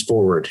systems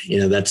forward.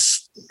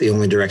 That's the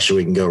only direction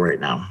we can go right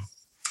now.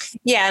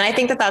 Yeah. And I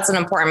think that that's an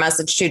important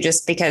message too,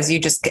 just because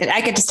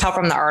I could just tell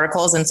from the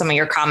articles and some of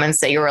your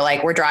comments that you were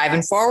like, we're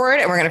driving forward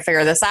and we're going to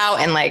figure this out.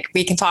 And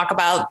we can talk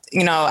about,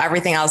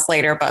 everything else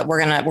later, but we're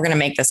going to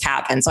make this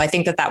happen. So I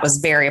think that was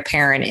very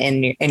apparent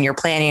in your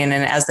planning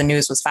and as the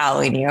news was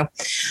following you.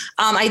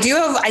 I do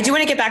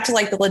want to get back to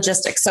the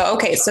logistics. So,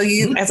 okay. So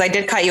as I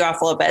did cut you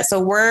off a little bit.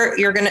 So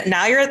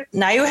now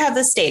you have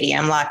the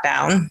stadium locked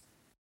down.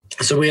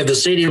 So we have the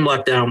stadium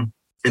locked down.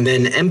 And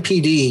then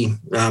MPD,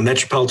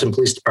 Metropolitan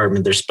Police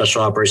Department, their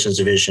Special Operations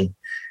Division,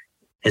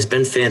 has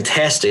been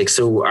fantastic.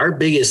 So our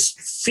biggest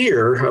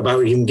fear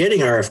about even getting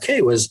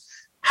RFK was,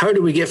 how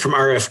do we get from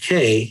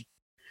RFK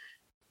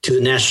to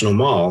the National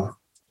Mall?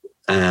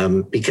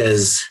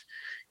 Because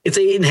it's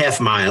 8.5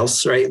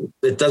 miles, right?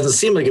 It doesn't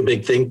seem like a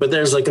big thing, but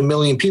there's 1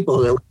 million people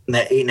who live in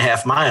that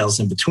 8.5 miles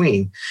in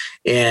between.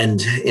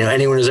 And,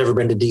 anyone who's ever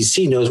been to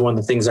DC knows one of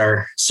the things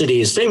our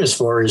city is famous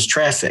for is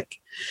traffic.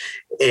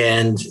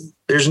 And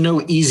there's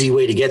no easy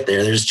way to get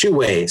there. There's two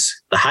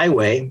ways: the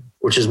highway,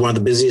 which is one of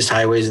the busiest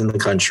highways in the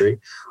country,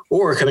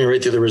 or coming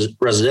right through the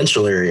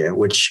residential area,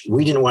 which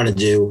we didn't want to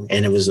do.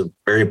 And it was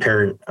very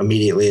apparent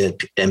immediately that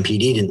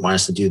MPD didn't want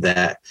us to do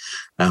that.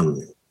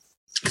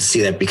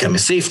 See that become a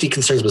safety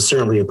concerns, but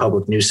certainly a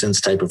public nuisance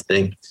type of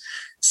thing.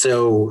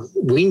 So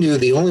we knew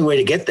the only way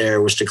to get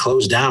there was to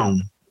close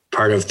down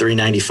part of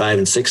 395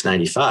 and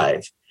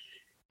 695.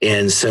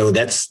 And so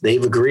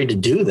they've agreed to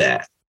do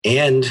that.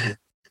 And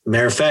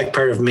matter of fact,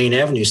 part of Main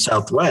Avenue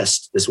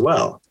Southwest as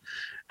well.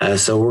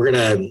 So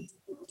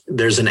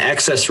there's an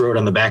access road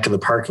on the back of the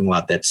parking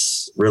lot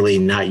that's really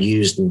not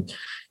used. And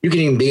you can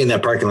even be in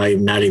that parking lot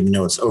and not even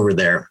know it's over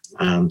there.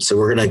 So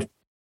we're going to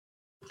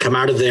come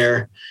out of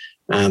there.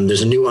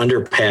 There's a new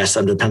underpass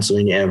under the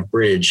Pennsylvania Ave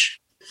Bridge,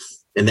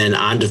 and then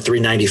on to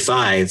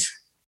 395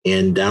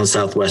 and down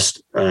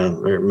Southwest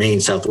or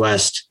Main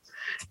Southwest,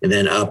 and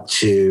then up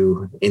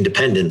to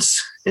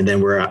Independence. And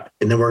then we're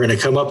going to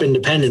come up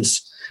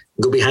Independence,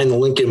 go behind the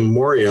Lincoln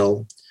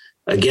Memorial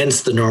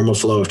against the normal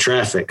flow of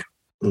traffic.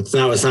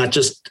 It's not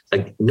just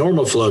a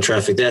normal flow of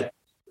traffic. That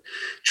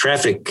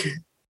traffic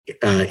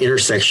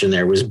intersection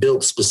there was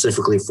built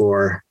specifically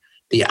for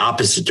the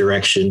opposite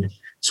direction.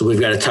 So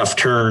we've got a tough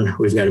turn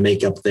we've got to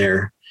make up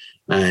there,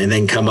 and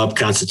then come up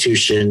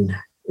Constitution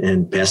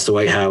and past the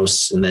White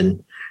House, and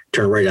then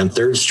turn right on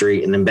 3rd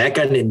Street and then back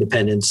on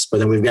Independence. But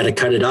then we've got to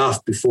cut it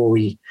off before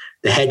the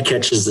head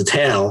catches the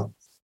tail,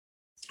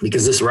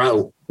 because this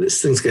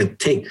thing's going to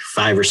take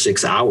 5 or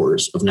 6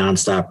 hours of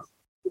nonstop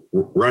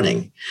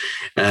running.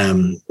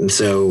 And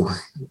so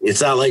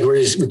it's not like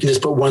we can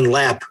just put one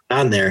lap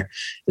on there.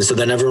 And so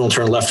then everyone will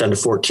turn left onto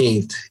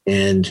 14th.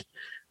 And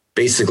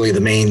basically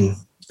the main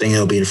thing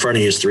that'll be in front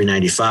of you is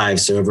 395.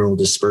 So everyone will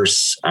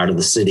disperse out of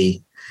the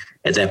city.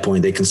 At that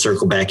point, they can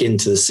circle back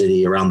into the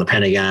city around the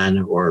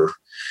Pentagon or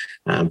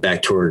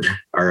back toward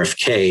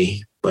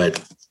RFK.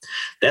 But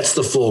that's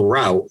the full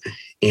route.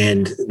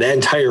 And that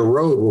entire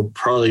road will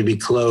probably be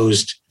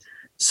closed.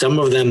 Some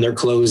of them they're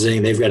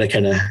closing. They've got to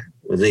kind of,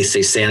 they say,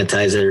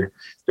 sanitize it.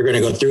 They're going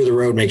to go through the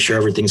road, make sure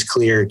everything's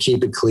clear,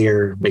 keep it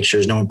clear, make sure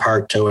there's no one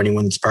parked, tow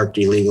anyone that's parked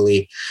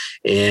illegally.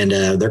 And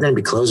they're going to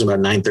be closing about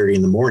 9:30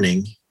 in the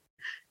morning.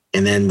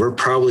 And then we're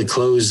probably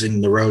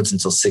closing the roads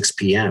until 6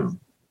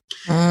 p.m.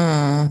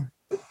 If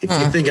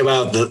you think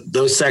about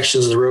those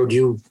sections of the road,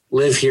 you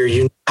live here,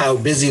 you know how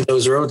busy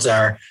those roads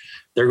are.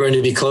 They're going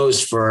to be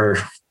closed for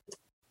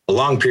a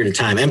long period of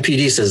time.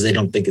 MPD says they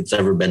don't think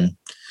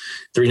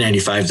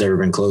 395's ever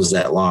been closed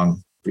that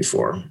long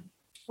before.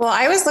 Well,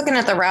 I was looking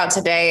at the route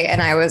today, and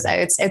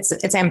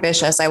it's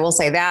ambitious, I will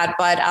say that.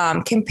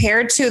 But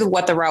compared to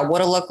what the route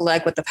would have looked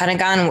like with the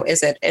Pentagon,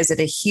 is it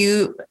a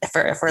huge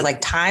for like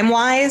time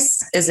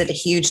wise? Is it a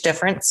huge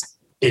difference?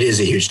 It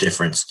is a huge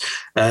difference.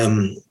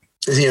 So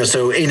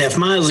 8.5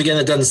 miles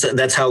again.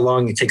 That's how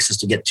long it takes us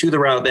to get to the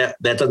route. That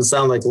doesn't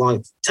sound like a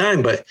long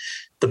time, but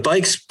the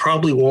bikes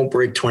probably won't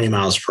break 20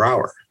 miles per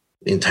hour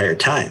the entire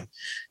time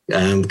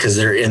because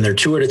they're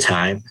two at a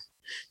time.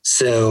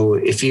 So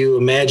if you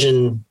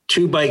imagine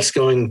 2 bikes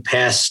going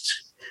past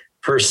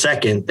per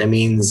second, that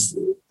means,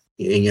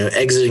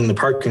 exiting the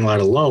parking lot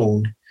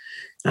alone,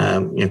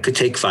 could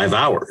take 5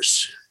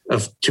 hours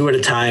of 2 at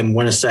a time,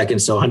 1 a second.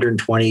 So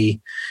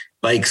 120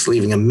 bikes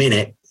leaving a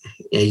minute.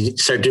 You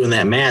start doing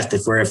that math.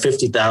 If we're at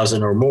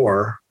 50,000 or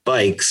more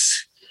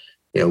bikes,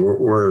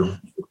 we're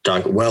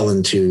talking well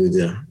into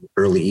the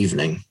early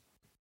evening.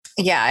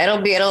 Yeah,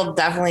 it'll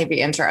definitely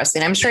be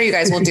interesting. I'm sure you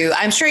guys will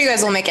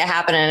make it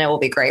happen and it will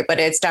be great, but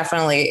it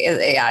definitely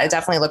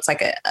looks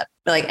like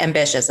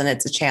ambitious and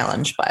it's a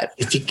challenge. But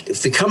if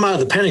you come out of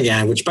the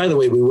Pentagon, which by the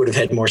way, we would have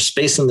had more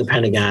space in the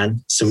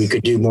Pentagon so we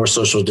could do more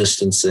social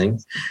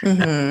distancing,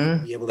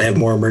 be able to have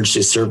more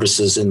emergency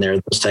services in there,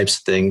 those types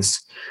of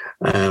things.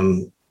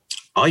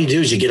 All you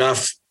do is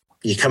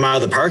you come out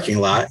of the parking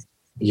lot,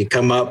 you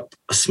come up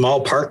a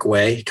small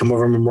parkway, come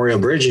over Memorial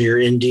Bridge, and you're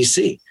in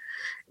DC.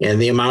 And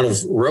the amount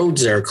of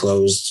roads that are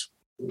closed,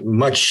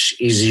 much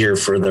easier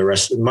for the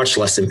rest, much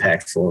less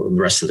impactful than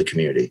the rest of the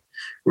community.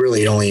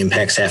 Really, it only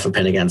impacts half of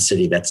Pentagon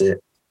City. That's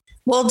it.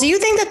 Well, do you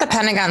think that the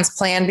Pentagon's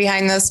plan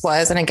behind this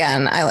was, and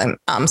again,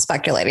 I'm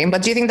speculating,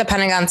 but do you think the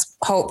Pentagon's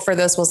hope for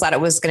this was that it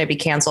was going to be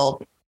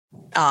canceled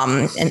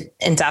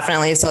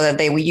indefinitely so that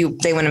they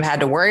wouldn't have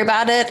had to worry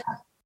about it?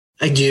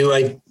 I do.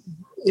 I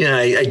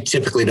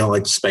typically don't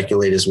like to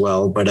speculate as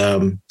well, but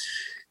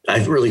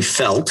I've really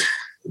felt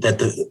that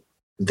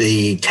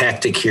the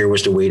tactic here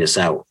was to wait us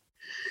out,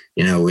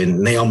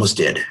 and they almost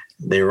did.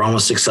 They were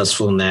almost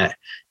successful in that,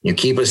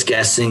 keep us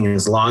guessing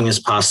as long as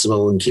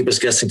possible and keep us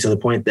guessing to the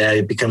point that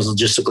it becomes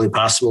logistically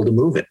possible to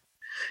move it.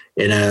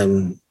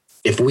 And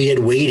if we had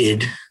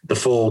waited the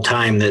full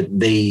time that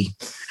they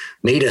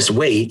made us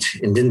wait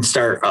and didn't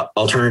start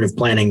alternative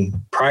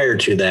planning prior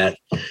to that,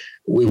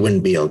 we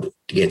wouldn't be able to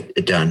get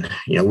it done.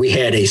 We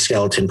had a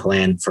skeleton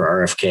plan for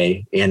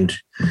RFK and,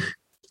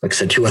 like I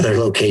said, 2 other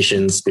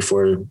locations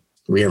before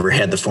we ever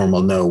had the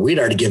formal no. We'd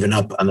already given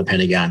up on the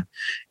Pentagon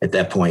at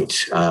that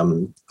point.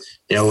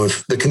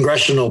 If the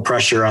congressional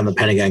pressure on the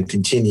Pentagon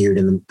continued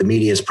and the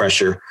media's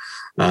pressure,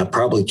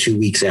 probably 2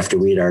 weeks after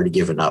we'd already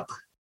given up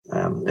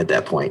at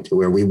that point,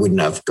 where we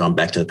wouldn't have gone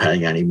back to the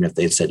Pentagon even if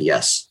they'd said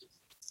yes.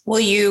 Will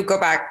you go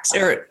back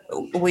to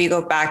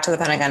the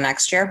Pentagon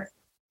next year?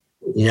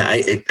 Yeah,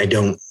 I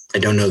don't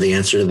know the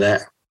answer to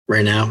that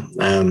right now.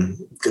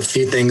 A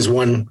few things.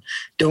 One,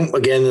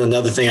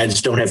 another thing, I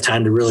just don't have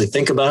time to really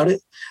think about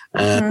it.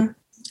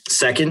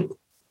 Second,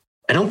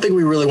 I don't think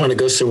we really want to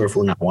go somewhere if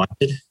we're not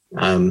wanted.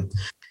 And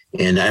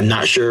I'm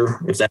not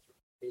sure if that's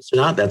the case or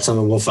not. That's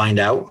something we'll find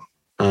out,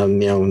 in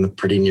the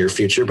pretty near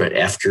future, but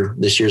after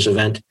this year's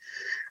event.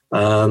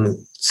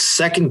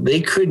 Second,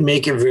 they could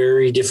make it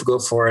very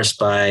difficult for us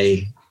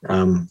by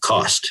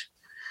cost.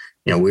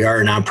 We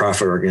are a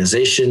nonprofit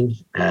organization.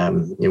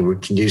 We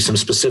can do some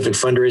specific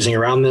fundraising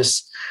around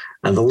this.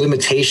 The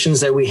limitations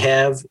that we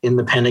have in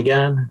the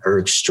Pentagon are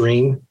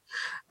extreme.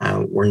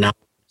 We're not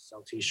allowed to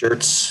sell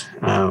T-shirts,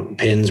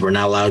 pins. We're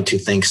not allowed to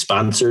thank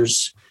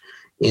sponsors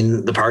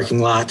in the parking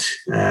lot.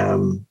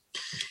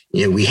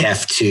 We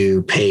have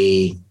to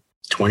pay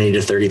 $20,000 to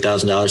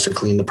 $30,000 to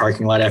clean the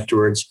parking lot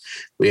afterwards.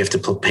 We have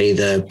to pay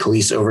the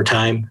police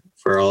overtime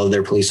for all of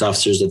their police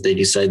officers that they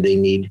decide they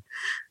need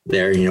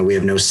there. We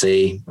have no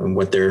say on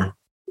what their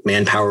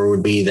manpower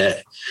would be.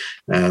 That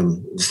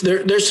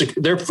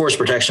their force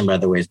protection, by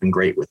the way, has been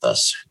great with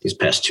us these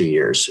past 2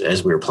 years.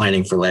 As we were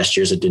planning for last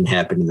year's, it didn't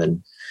happen. And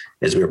then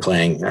as we were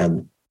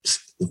planning,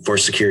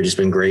 force security has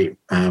been great.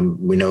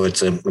 We know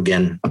it's a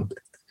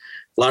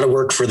lot of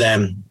work for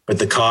them, but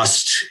the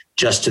cost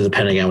just to the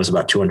Pentagon was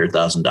about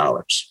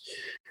 $200,000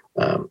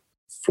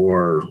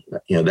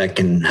 that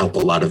can help a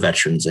lot of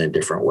veterans in a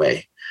different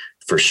way,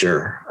 for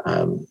sure.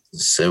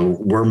 So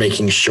we're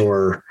making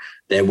sure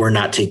that we're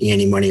not taking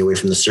any money away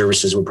from the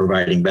services we're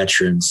providing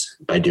veterans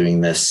by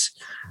doing this.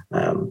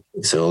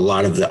 So a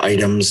lot of the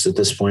items at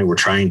this point, we're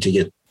trying to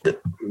get the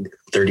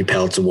 30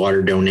 pallets of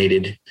water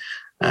donated,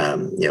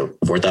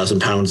 4,000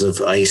 pounds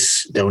of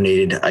ice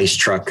donated, ice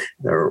truck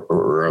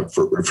or a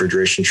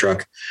refrigeration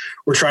truck.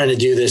 We're trying to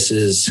do this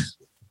as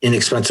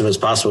inexpensive as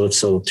possible. It's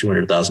still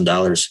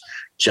 $200,000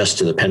 just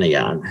to the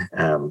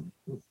Pentagon.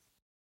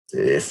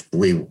 If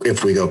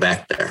we go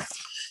back there,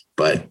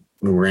 but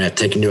we're going to have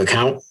to take into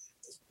account,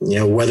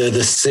 whether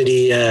the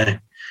city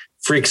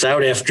freaks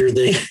out after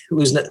they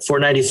lose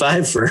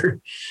 $495 for,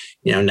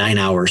 9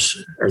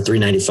 hours or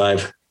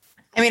 $395.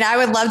 I mean, I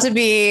would love to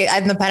be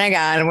in the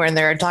Pentagon when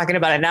they're talking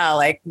about it now.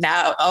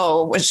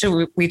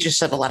 We just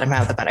should have let him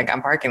have the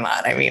Pentagon parking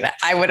lot. I mean,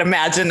 I would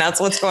imagine that's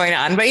what's going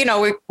on, but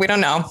we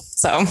don't know.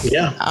 So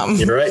yeah,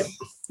 you're right.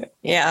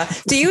 Yeah.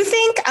 Do you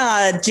think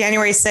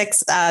January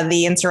 6th,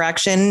 the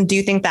insurrection, do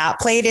you think that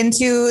played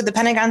into the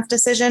Pentagon's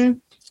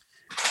decision?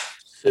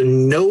 So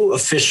no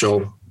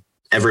official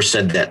ever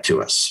said that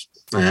to us.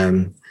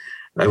 I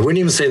wouldn't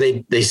even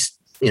say they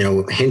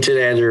hinted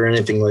at it or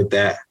anything like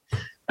that.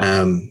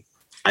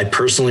 I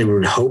personally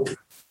would hope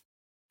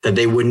that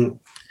they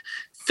wouldn't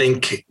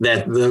think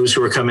that those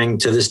who are coming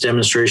to this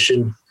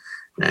demonstration,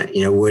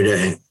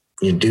 would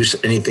do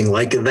anything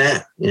like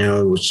that.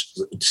 It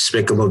was a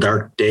despicable,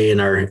 dark day in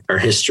our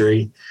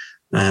history.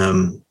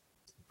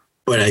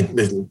 But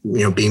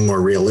being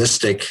more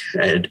realistic,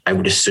 I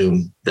would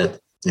assume that,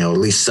 at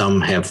least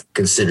some have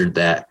considered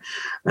that.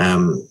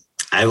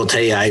 I will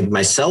tell you, I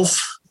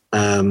myself,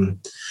 the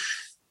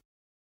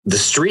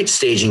street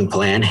staging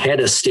plan had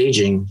a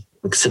staging,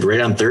 like I said,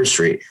 right on 3rd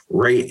Street,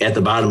 right at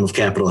the bottom of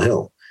Capitol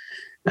Hill,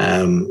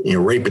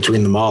 right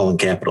between the mall and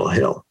Capitol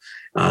Hill.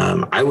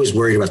 I was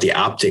worried about the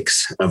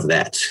optics of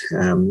that.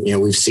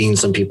 We've seen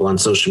some people on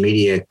social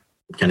media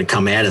kind of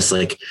come at us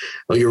like,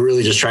 oh, you're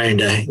really just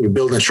you're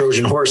building a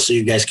Trojan horse so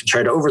you guys can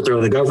try to overthrow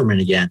the government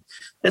again.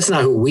 That's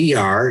not who we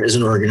are as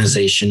an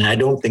organization. I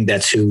don't think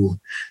that's who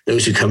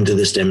those who come to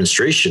this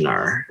demonstration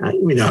are.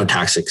 We know how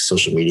toxic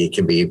social media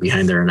can be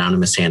behind their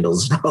anonymous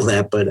handles and all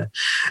that. But,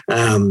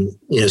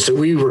 so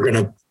we were going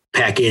to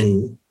pack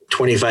in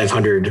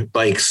 2,500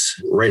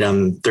 bikes right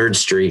on 3rd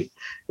Street,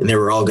 and they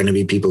were all going to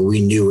be people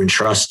we knew and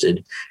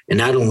trusted. And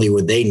not only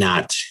would they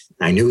not,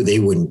 I knew they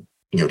wouldn't,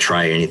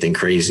 try anything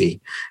crazy,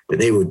 but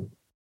they would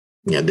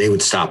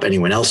stop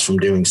anyone else from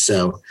doing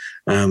so.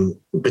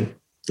 But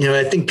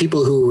I think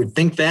people who would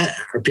think that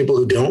are people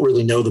who don't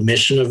really know the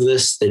mission of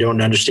this. They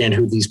don't understand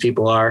who these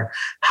people are,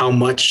 how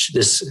much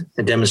this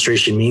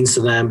demonstration means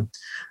to them.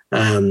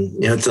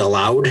 It's a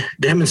loud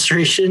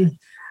demonstration,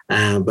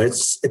 but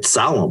it's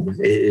solemn.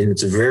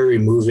 It's very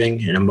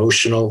moving and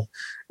emotional.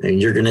 And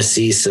you're going to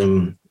see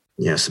some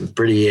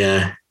pretty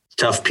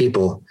tough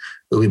people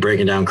who'll be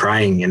breaking down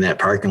crying in that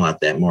parking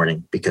lot that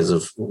morning because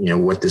of,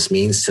 what this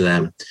means to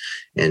them.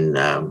 And,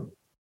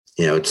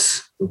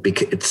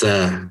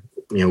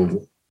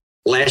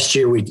 last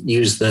year we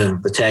used the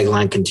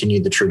tagline,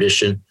 continue the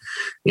tradition,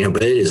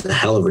 but it is a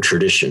hell of a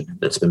tradition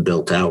that's been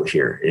built out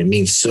here. It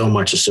means so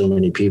much to so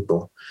many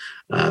people.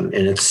 And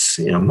it's,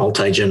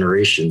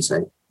 multi-generations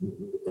that,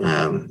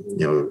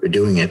 are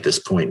doing it at this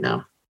point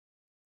now.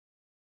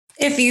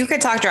 If you could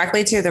talk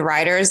directly to the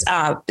riders,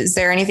 is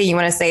there anything you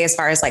want to say as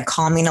far as like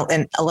calming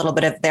a little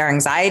bit of their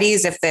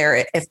anxieties, if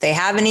they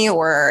have any,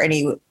 or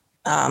any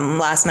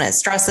last minute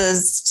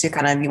stresses to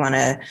kind of, you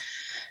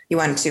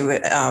want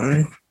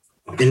to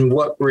in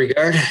what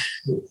regard?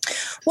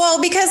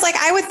 Well, because like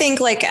I would think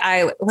like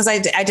I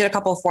did a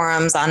couple of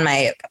forums on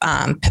my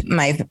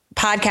my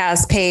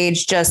podcast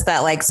page, just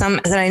that like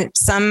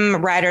some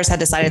riders had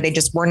decided they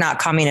just were not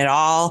coming at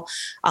all.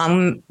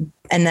 And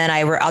then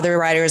other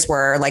riders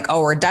were like,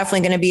 oh, we're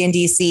definitely going to be in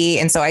DC.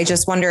 And so I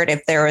just wondered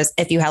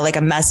if you had like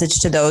a message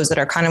to those that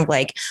are kind of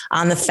like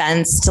on the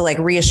fence to like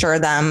reassure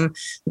them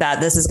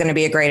that this is going to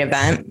be a great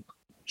event.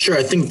 Sure.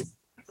 I think,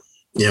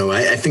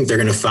 I think they're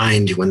going to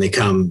find when they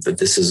come that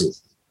this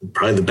is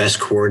probably the best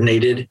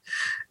coordinated,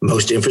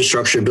 most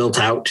infrastructure built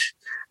out,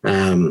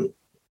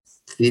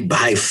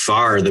 by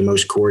far the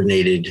most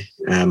coordinated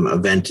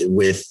event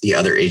with the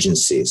other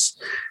agencies,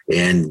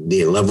 and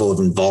the level of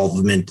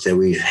involvement that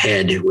we've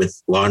had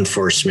with law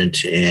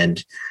enforcement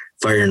and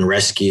fire and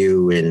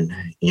rescue and,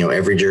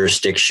 every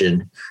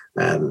jurisdiction.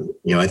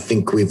 I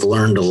think we've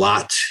learned a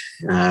lot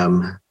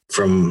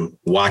from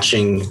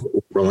watching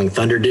Rolling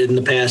Thunder did in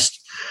the past.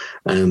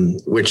 And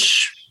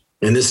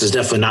this is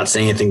definitely not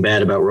saying anything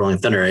bad about Rolling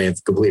Thunder. I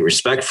have complete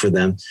respect for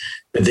them,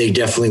 but they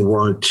definitely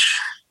weren't,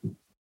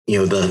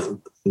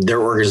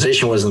 their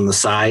organization wasn't the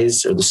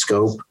size or the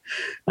scope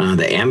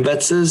the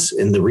AMVETS is,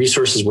 and the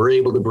resources we're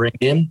able to bring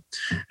in,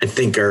 I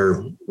think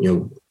are,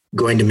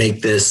 going to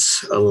make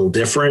this a little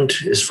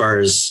different as far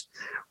as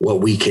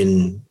what we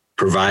can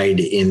provide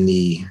in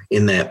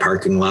that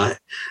parking lot.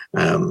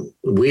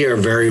 We are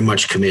very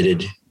much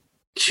committed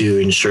to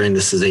ensuring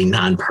this is a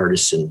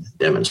nonpartisan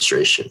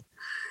demonstration.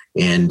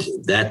 And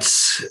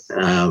that's,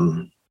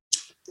 and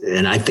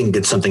I think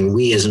it's something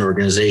we as an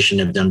organization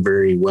have done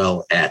very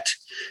well at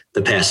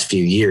the past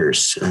few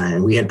years.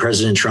 And we had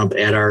President Trump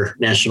at our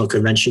national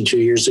convention 2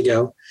 years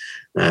ago.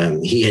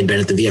 He had been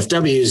at the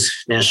VFW's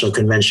national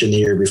convention the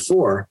year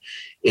before,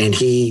 and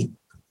he,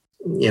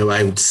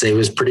 I would say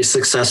was pretty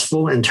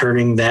successful in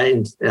turning that,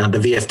 the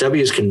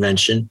VFW's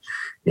convention,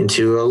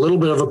 into a little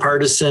bit of a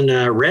partisan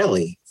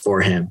rally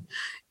for him.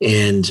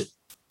 And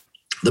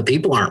the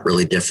people aren't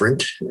really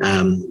different,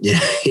 between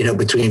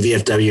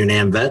VFW and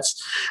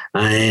AMVETS.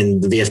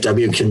 And the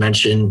VFW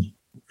convention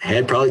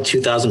had probably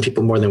 2,000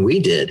 people more than we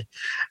did.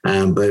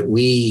 But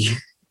we're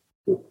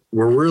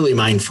really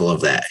mindful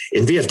of that.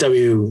 And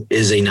VFW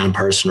is a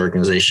nonpartisan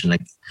organization.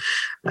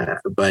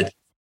 But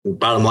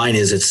bottom line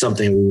is it's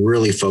something we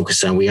really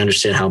focus on. We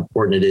understand how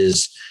important it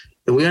is.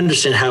 And we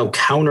understand how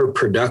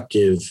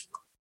counterproductive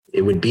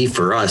it would be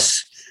for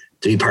us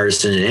to be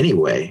partisan in any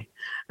way.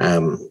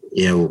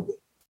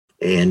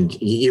 And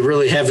you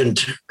really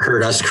haven't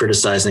heard us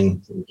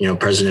criticizing,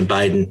 President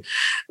Biden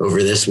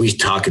over this. We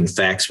talk in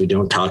facts. We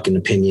don't talk in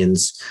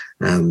opinions.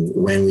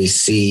 When we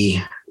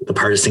see the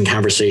partisan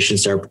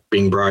conversations start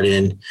being brought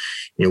in,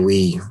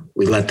 we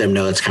let them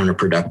know it's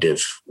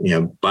counterproductive.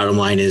 Bottom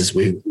line is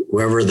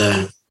whoever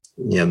the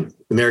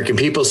American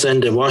people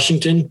send to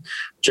Washington,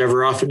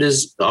 whichever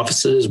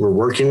office it is, we're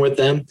working with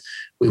them.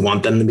 We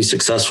want them to be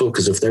successful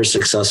because if they're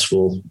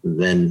successful,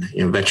 then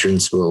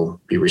veterans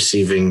will be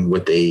receiving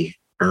what they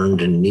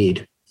earned and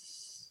need.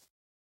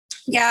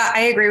 Yeah,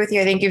 I agree with you.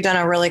 I think you've done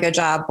a really good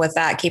job with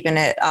that, keeping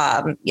it,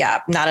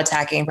 not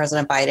attacking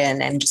President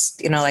Biden and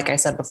just, like I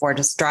said before,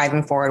 just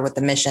driving forward with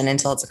the mission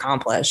until it's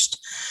accomplished.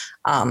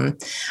 I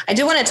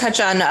do want to touch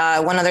on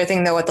one other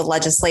thing, though, with the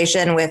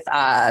legislation with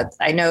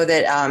I know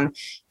that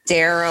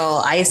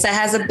Darrell Issa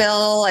has a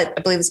bill, I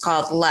believe it's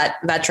called Let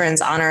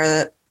Veterans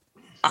Honor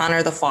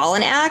the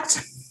Fallen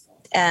Act.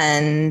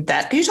 And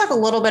that, could you talk a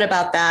little bit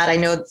about that? I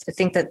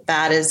think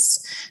that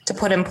is to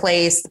put in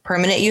place the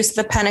permanent use of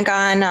the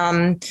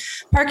Pentagon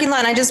parking lot.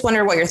 And I just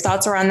wonder what your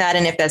thoughts are on that.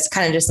 And if that's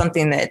kind of just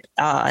something that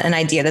an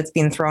idea that's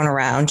being thrown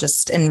around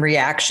just in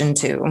reaction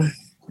to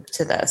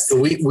this.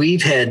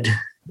 We've had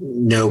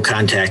no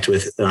contact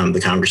with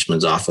the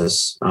congressman's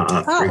office.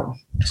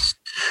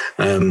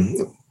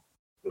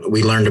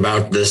 We learned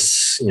about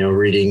this,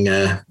 reading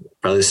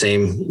probably the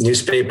same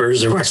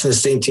newspapers or watching the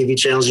same TV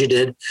channels you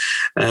did.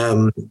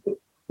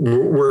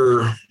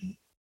 We're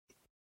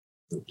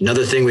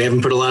another thing we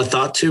haven't put a lot of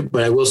thought to,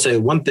 but I will say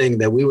one thing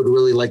that we would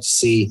really like to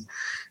see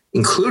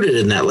included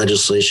in that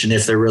legislation,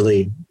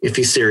 if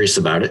he's serious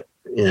about it,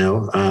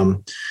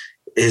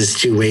 is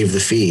to waive the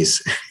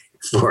fees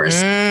for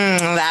us.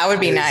 That would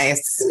be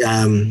nice.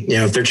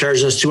 If they're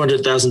charging us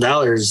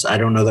 $200,000, I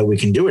don't know that we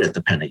can do it at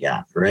the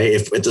Pentagon, right?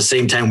 If at the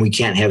same time we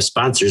can't have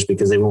sponsors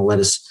because they won't let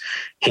us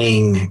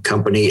hang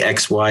company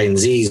X, Y, and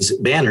Z's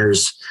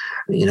banners,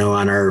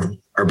 on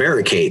our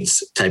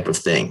barricades type of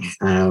thing,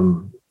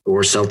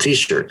 or sell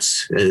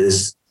T-shirts.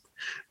 As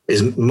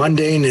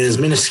mundane and as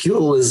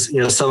minuscule as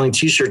selling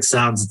T-shirts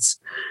sounds,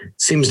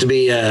 it seems to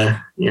be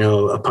a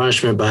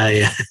punishment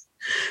by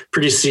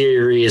pretty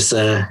serious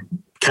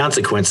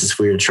consequences if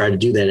we were to try to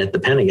do that at the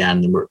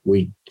Pentagon. And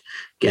we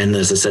again,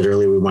 as I said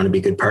earlier, we want to be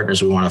good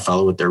partners. We want to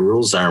follow what their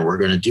rules are. We're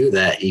going to do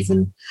that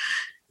even,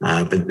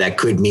 but that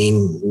could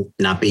mean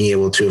not being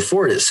able to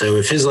afford it. So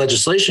if his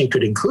legislation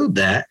could include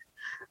that,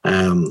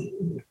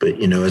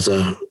 but as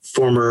a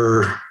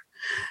former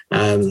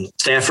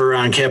staffer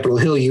on Capitol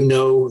Hill,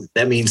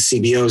 that means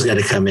CBO's got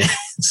to come in.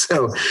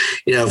 So,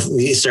 if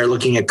we start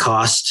looking at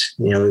cost,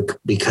 it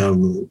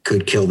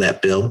could kill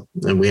that bill,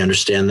 and we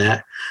understand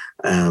that.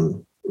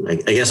 I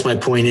guess my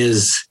point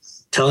is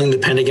telling the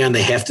Pentagon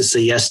they have to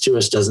say yes to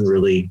us doesn't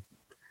really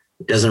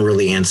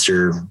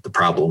answer the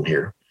problem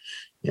here.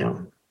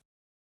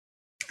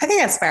 I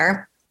think that's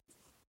fair.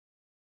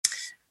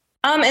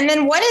 And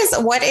then what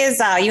is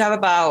you have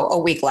about a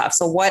week left.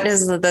 So what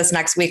does this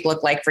next week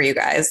look like for you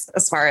guys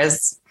as far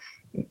as,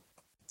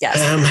 yes.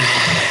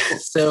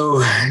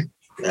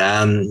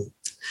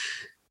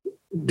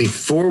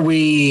 Before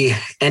we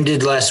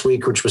ended last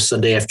week, which was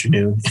Sunday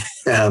afternoon,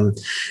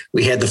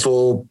 we had the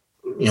full,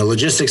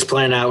 logistics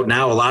plan out.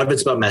 Now, a lot of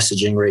it's about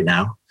messaging right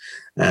now.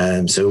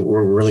 So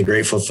we're really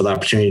grateful for the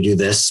opportunity to do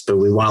this, but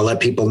we want to let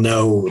people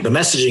know the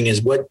messaging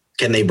is what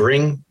can they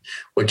bring?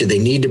 What do they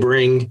need to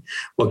bring?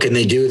 What can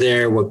they do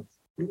there? What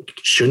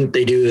shouldn't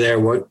they do there?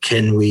 What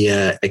can we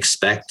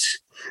expect?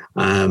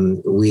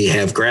 We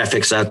have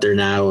graphics out there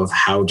now of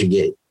how to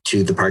get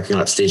to the parking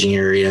lot staging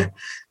area.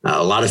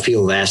 A lot of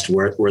people have asked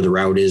where the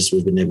route is.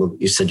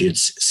 You said you'd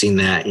seen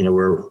that,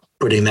 we're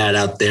putting that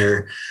out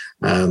there.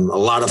 A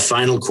lot of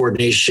final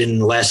coordination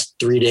the last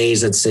 3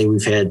 days. I'd say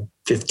we've had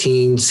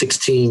 15,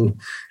 16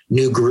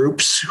 new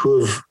groups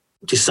who have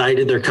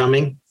decided they're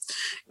coming.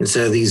 And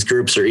so these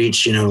groups are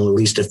each, at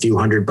least a few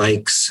hundred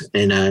bikes,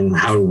 and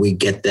how do we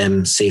get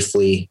them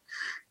safely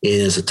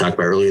in, as I talked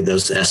about earlier,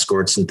 those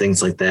escorts and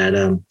things like that.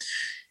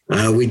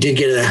 We did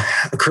get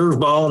a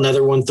curveball,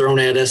 another one thrown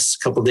at us a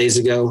couple of days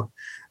ago.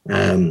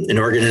 An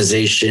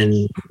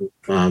organization,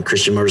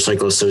 Christian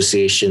Motorcycle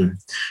Association,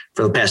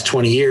 for the past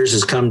 20 years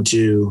has come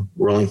to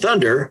Rolling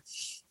Thunder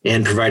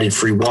and provided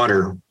free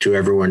water to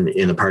everyone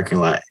in the parking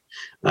lot.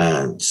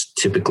 It's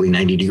typically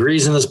 90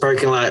 degrees in this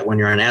parking lot. When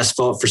you're on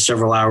asphalt for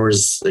several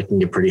hours, it can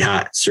get pretty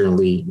hot.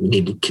 Certainly you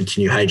need to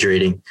continue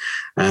hydrating.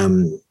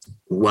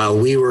 While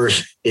we were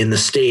in the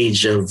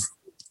stage of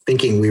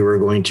thinking we were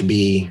going to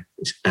be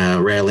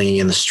rallying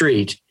in the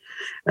street,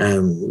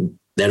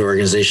 that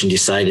organization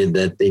decided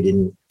that they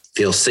didn't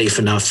feel safe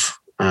enough.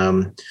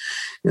 And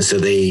so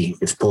they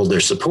have pulled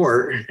their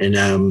support.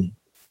 And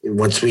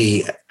once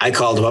I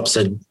called them up,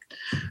 said,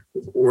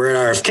 we're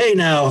at RFK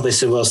now. They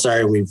said, well,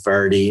 sorry, we've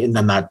already, and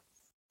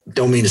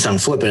don't mean to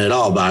sound flippant at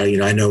all about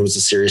it. I know it was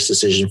a serious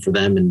decision for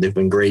them and they've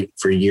been great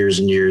for years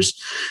and years.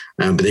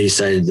 But they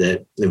decided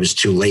that it was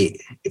too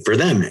late for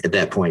them at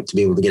that point to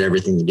be able to get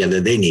everything together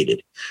they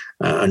needed.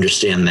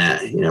 Understand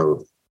that,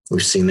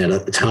 we've seen that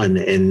a ton.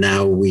 And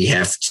now we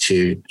have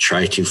to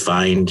try to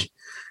find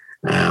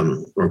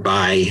or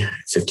buy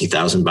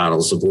 50,000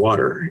 bottles of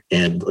water.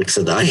 And like I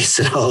said, the ice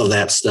and all of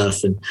that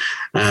stuff. And,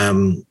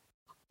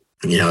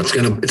 it's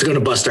going to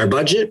bust our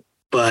budget,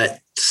 but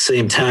at the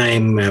same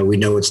time, we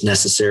know it's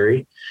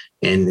necessary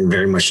and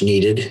very much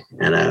needed.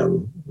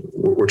 And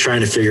we're trying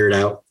to figure it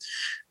out.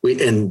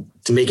 And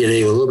to make it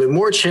a little bit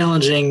more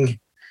challenging,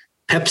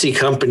 Pepsi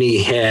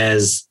Company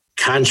has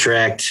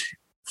contract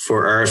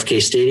for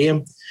RFK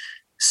Stadium.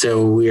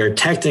 So we are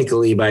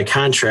technically by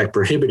contract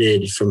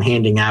prohibited from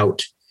handing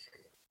out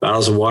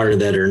bottles of water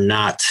that are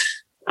not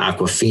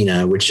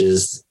Aquafina, which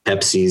is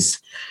Pepsi's.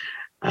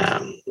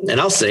 And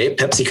I'll say it,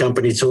 Pepsi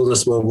Company told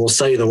us, well, we'll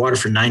sell you the water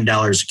for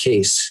 $9 a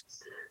case.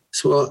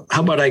 So, well,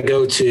 how about I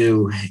go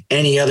to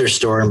any other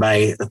store and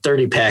buy a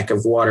 30 pack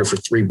of water for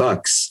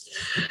 $3?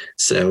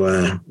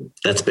 So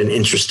that's been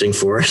interesting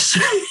for us.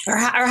 Or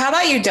how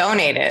about you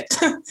donate it?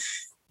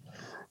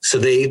 So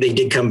they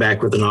did come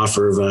back with an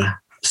offer of a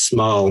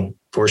small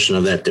portion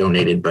of that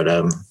donated, but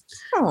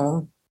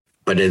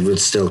it would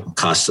still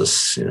cost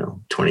us,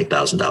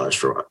 $20,000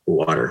 for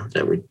water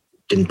that we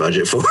didn't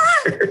budget for.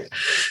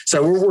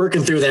 So we're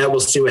working through that. We'll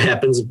see what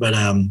happens, but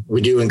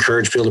we do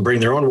encourage people to bring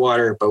their own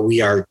water, but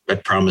I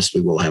promise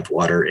we will have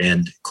water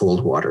and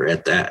cold water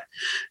at that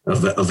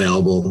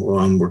available.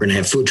 We're going to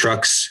have food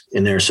trucks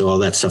in there. So all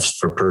that stuff's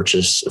for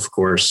purchase, of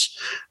course.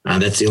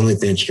 That's the only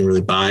thing that you can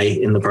really buy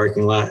in the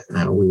parking lot.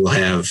 We will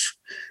have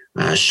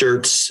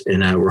shirts,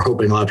 and we're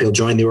hoping a lot of people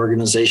join the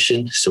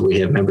organization. So we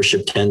have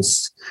membership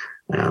tents.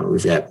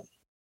 We've got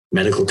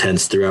medical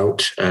tents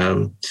throughout.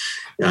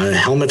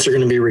 Helmets are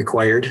going to be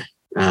required.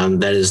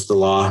 That is the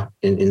law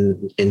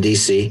in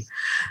DC.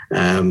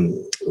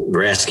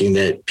 We're asking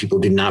that people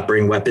do not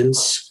bring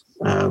weapons.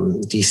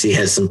 DC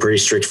has some pretty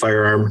strict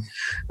firearm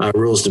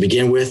rules to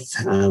begin with.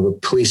 The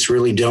police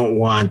really don't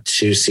want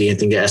to see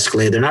anything get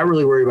escalated. They're not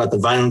really worried about the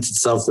violence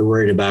itself. They're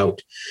worried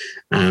about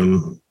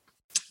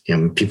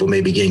people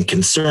may be getting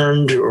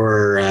concerned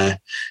or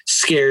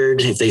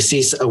scared if they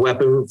see a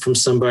weapon from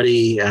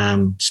somebody,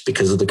 just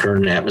because of the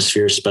current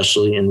atmosphere,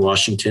 especially in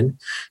Washington.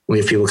 We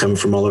have people coming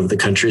from all over the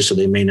country, so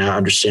they may not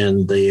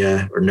understand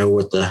or know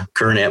what the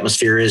current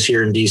atmosphere is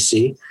here in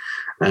DC.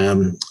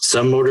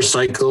 Some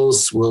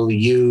motorcycles will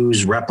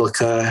use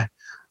replica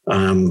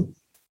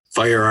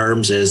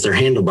firearms as their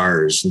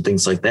handlebars and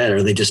things like that,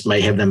 or they just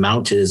might have them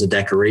mounted as a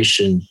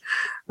decoration,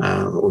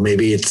 or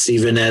maybe it's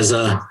even as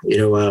a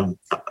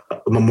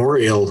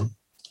memorial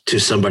to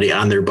somebody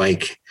on their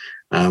bike.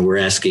 We're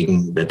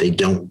asking that they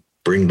don't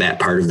bring that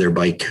part of their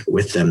bike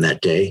with them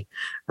that day.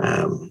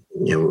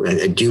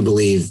 I do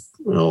believe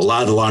a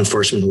lot of the law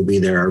enforcement will be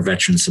there, our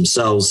veterans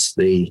themselves.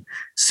 They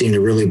seem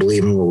to really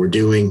believe in what we're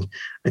doing.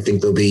 I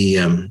think they'll be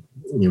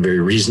very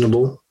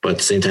reasonable, but at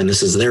the same time,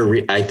 this is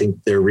I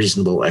think their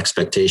reasonable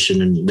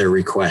expectation and their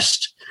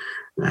request.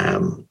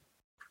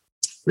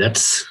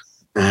 That's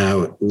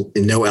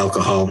no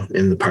alcohol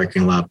in the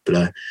parking lot,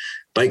 but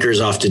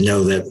bikers often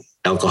know that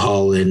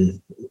alcohol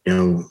in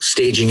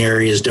staging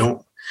areas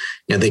don't.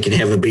 They can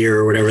have a beer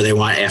or whatever they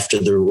want after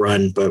the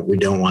run, but we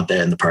don't want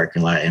that in the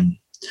parking lot. And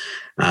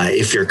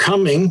if you're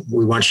coming,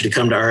 we want you to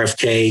come to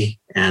RFK,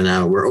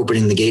 and we're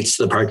opening the gates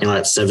to the parking lot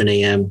at 7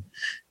 a.m.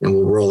 and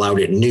we'll roll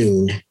out at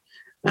noon.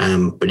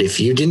 But if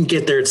you didn't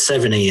get there at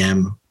 7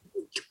 a.m.,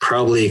 you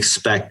probably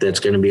expect that it's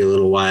going to be a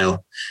little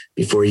while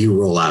before you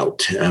roll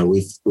out.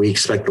 We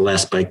expect the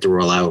last bike to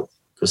roll out,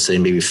 let's say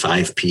maybe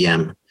 5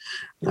 p.m.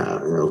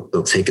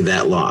 It'll take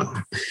that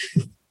long.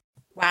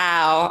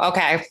 Wow.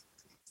 Okay.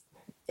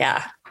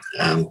 Yeah.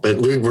 But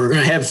we're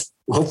going to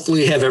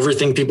hopefully have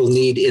everything people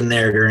need in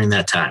there during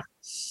that time.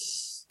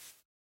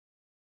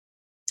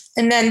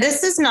 And then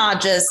this is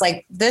not just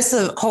this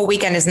whole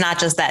weekend is not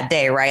just that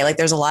day, right? Like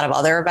there's a lot of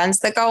other events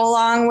that go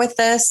along with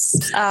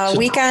this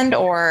weekend,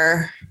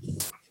 or?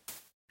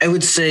 I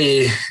would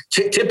say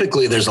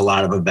typically there's a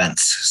lot of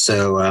events.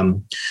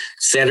 So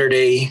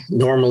Saturday,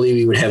 normally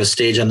we would have a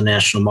stage on the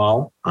National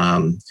Mall.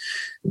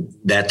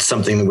 That's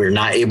something that we're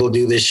not able to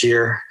do this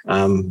year.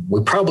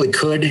 We probably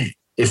could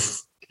if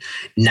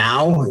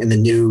now in the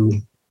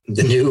new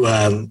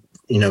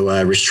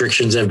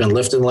restrictions have been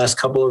lifted in the last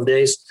couple of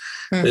days.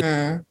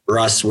 Mm-hmm. For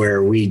us,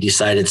 where we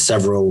decided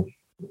several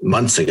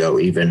months ago,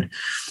 even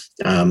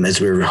as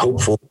we were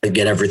hopeful to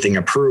get everything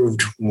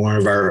approved, one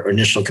of our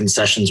initial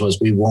concessions was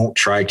we won't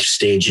try to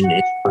stage an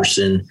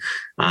in-person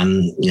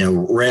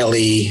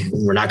rally.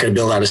 We're not going to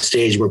build out a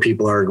stage where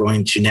people are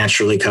going to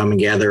naturally come and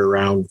gather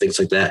around, things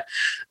like that.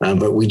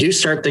 But we do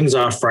start things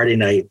off Friday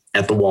night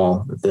at the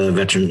wall, at the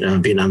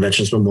Vietnam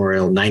Veterans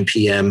Memorial, 9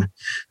 p.m.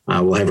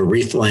 We'll have a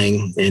wreath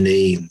laying, and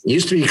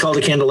used to be called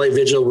a candlelight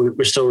vigil.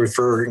 We're still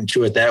referring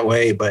to it that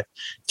way, but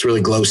it's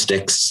really glow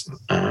sticks.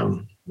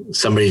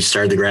 Somebody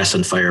started the grass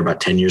on fire about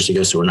 10 years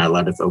ago, so we're not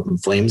allowed to open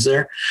flames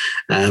there.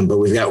 But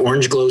we've got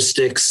orange glow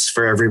sticks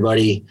for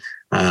everybody.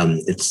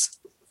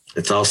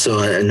 It's also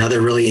another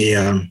really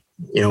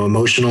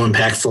emotional,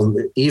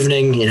 impactful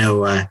evening.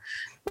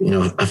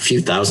 A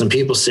few thousand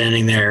people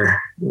standing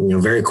there,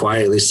 very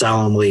quietly,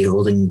 solemnly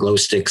holding glow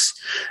sticks.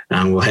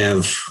 We'll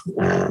have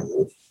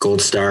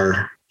Gold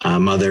Star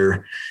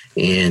Mother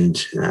and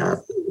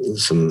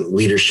some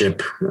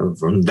leadership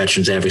from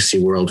Veterans Advocacy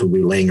World who'll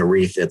be laying a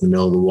wreath at the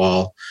middle of the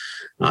wall,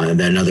 and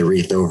then another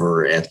wreath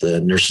over at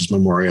the Nurses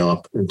Memorial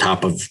up on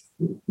top of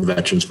the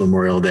Veterans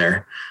Memorial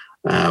there.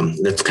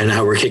 That's kind of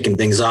how we're kicking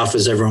things off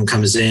as everyone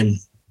comes in.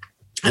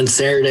 On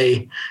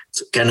Saturday,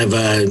 it's kind of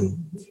a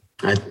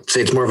I'd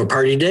say it's more of a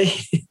party day.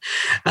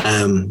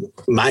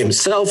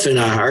 Myself and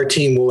our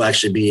team will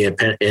actually be at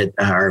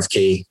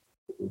RFK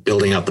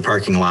building out the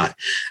parking lot.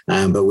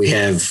 But we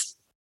have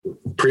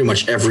pretty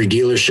much every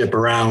dealership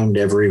around,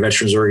 every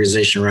veterans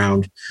organization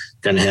around,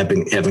 kind of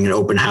having an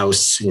open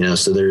house,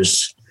 so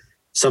there's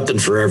something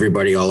for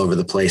everybody all over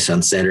the place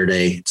on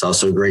Saturday. It's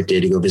also a great day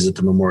to go visit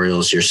the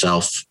memorials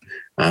yourself,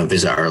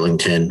 visit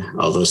Arlington,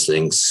 all those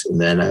things.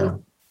 And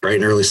then bright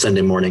and early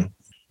Sunday morning.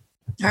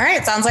 All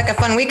right. Sounds like a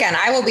fun weekend.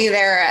 I will be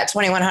there at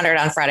 2100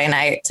 on Friday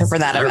night for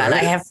that event.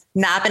 Right. I have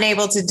not been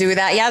able to do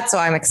that yet, so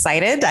I'm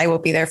excited. I will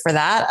be there for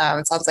that.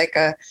 It sounds like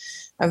a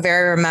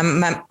very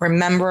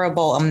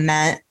rememberable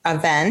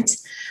event.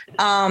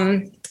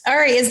 All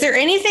right. Is there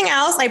anything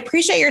else? I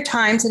appreciate your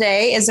time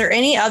today. Is there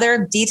any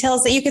other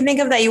details that you can think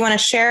of that you want to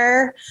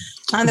share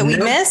that we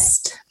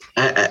missed?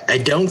 I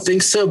don't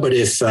think so, but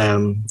if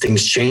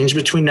things change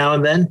between now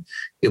and then,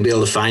 you'll be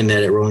able to find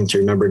that at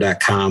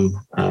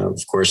rollingtoremember.com.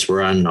 Of course,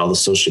 we're on all the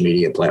social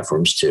media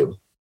platforms too.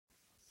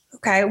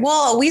 Okay.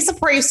 Well, we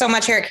support you so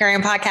much here at Carry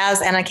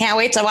Podcast, and I can't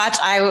wait to watch.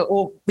 I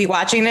will be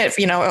watching it,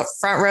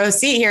 front row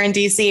seat here in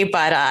DC,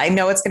 but I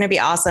know it's going to be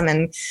awesome,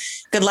 and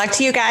good luck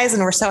to you guys.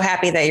 And we're so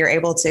happy that you're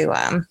able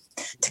to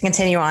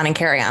continue on and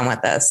carry on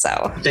with this.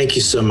 So thank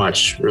you so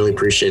much. Really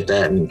appreciate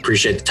that and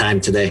appreciate the time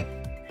today.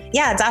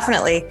 Yeah,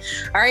 definitely.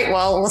 All right.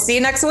 Well, we'll see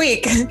you next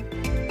week.